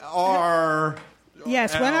 K-R.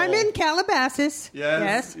 Yes, when I'm in Calabasas.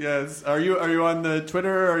 Yes. Are you on the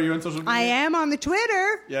Twitter? Are you on social media? I am on the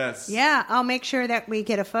Twitter. Yes. Yeah, I'll make sure that we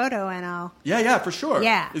get a photo and I'll... Yeah, for sure.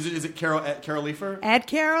 Yeah. Is it Carol at Carol Leifer? At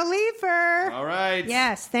Carol Leifer. All right.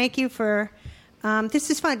 Yes, thank you for... this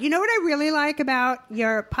is fun. You know what I really like about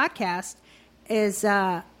your podcast is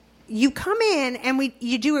you come in and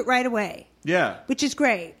you do it right away. Yeah. Which is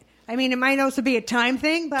great. I mean, it might also be a time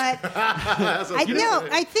thing, but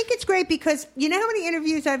I think it's great because you know how many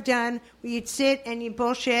interviews I've done where you'd sit and you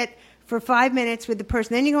bullshit for 5 minutes with the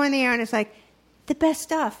person, then you go in the air and it's like, the best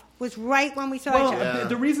stuff was right when we saw each other. Well,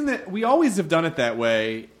 the reason that we always have done it that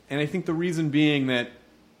way, and I think the reason being that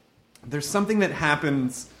there's something that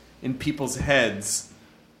happens in people's heads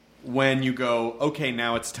when you go, okay,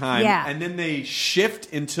 now it's time. Yeah. And then they shift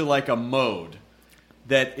into like a mode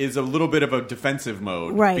that is a little bit of a defensive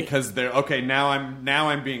mode. Right. Because they're, okay, now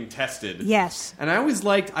I'm being tested. Yes. And I always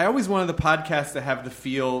wanted the podcast to have the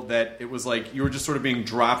feel that it was like you were just sort of being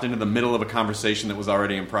dropped into the middle of a conversation that was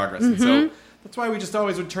already in progress. Mm-hmm. And so that's why we just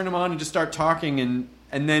always would turn them on and just start talking. And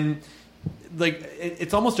then, like,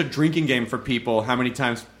 it's almost a drinking game for people how many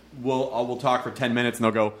times we'll talk for 10 minutes and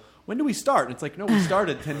they'll go, when do we start? And it's like, no, we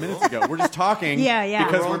started 10 minutes ago. We're just talking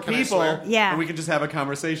because we're people and we can just have a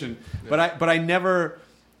conversation. Yeah. But I never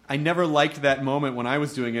liked that moment when I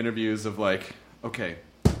was doing interviews of like, okay,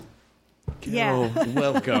 Carol,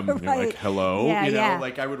 welcome. Right. You're like, hello. Yeah,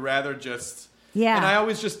 Like I would rather just... Yeah. And I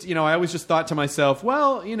always just thought to myself,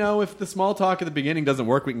 well, if the small talk at the beginning doesn't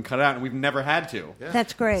work, we can cut it out, and we've never had to. Yeah.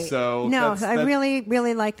 That's great. So I really,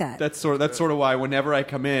 really like that. That's sort of why whenever I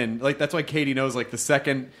come in, like that's why Katie knows, like the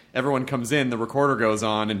second everyone comes in, the recorder goes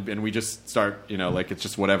on, and we just start, like it's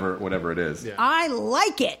just whatever it is. Yeah. I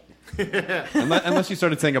like it. Unless you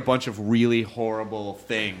started saying a bunch of really horrible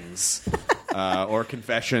things or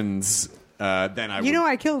confessions, then I would.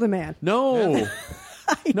 I killed a man. No.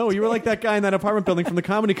 No, you were like that guy in that apartment building from the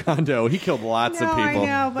comedy condo. He killed lots of people. I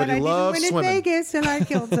know, but he I loves didn't win in Vegas, and I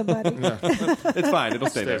killed somebody. It's fine. It'll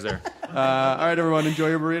stay there. All right, everyone, enjoy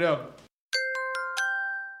your burrito.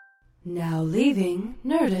 Now leaving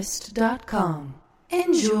Nerdist.com.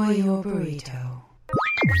 Enjoy your burrito.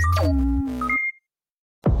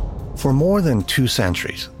 For more than 2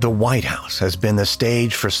 centuries, the White House has been the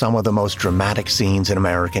stage for some of the most dramatic scenes in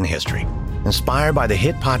American history. Inspired by the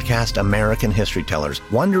hit podcast American History Tellers,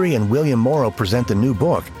 Wondery and William Morrow present the new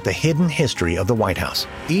book, The Hidden History of the White House.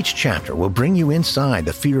 Each chapter will bring you inside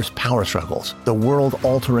the fierce power struggles, the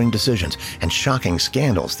world-altering decisions, and shocking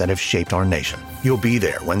scandals that have shaped our nation. You'll be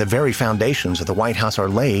there when the very foundations of the White House are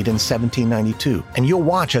laid in 1792, and you'll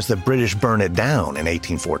watch as the British burn it down in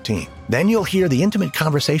 1814. Then you'll hear the intimate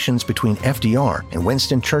conversations between FDR and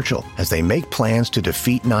Winston Churchill as they make plans to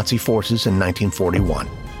defeat Nazi forces in 1941.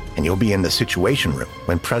 And you'll be in the Situation Room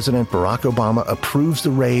when President Barack Obama approves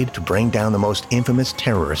the raid to bring down the most infamous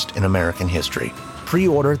terrorist in American history.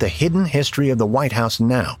 Pre-order The Hidden History of the White House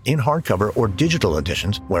now in hardcover or digital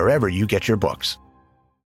editions wherever you get your books.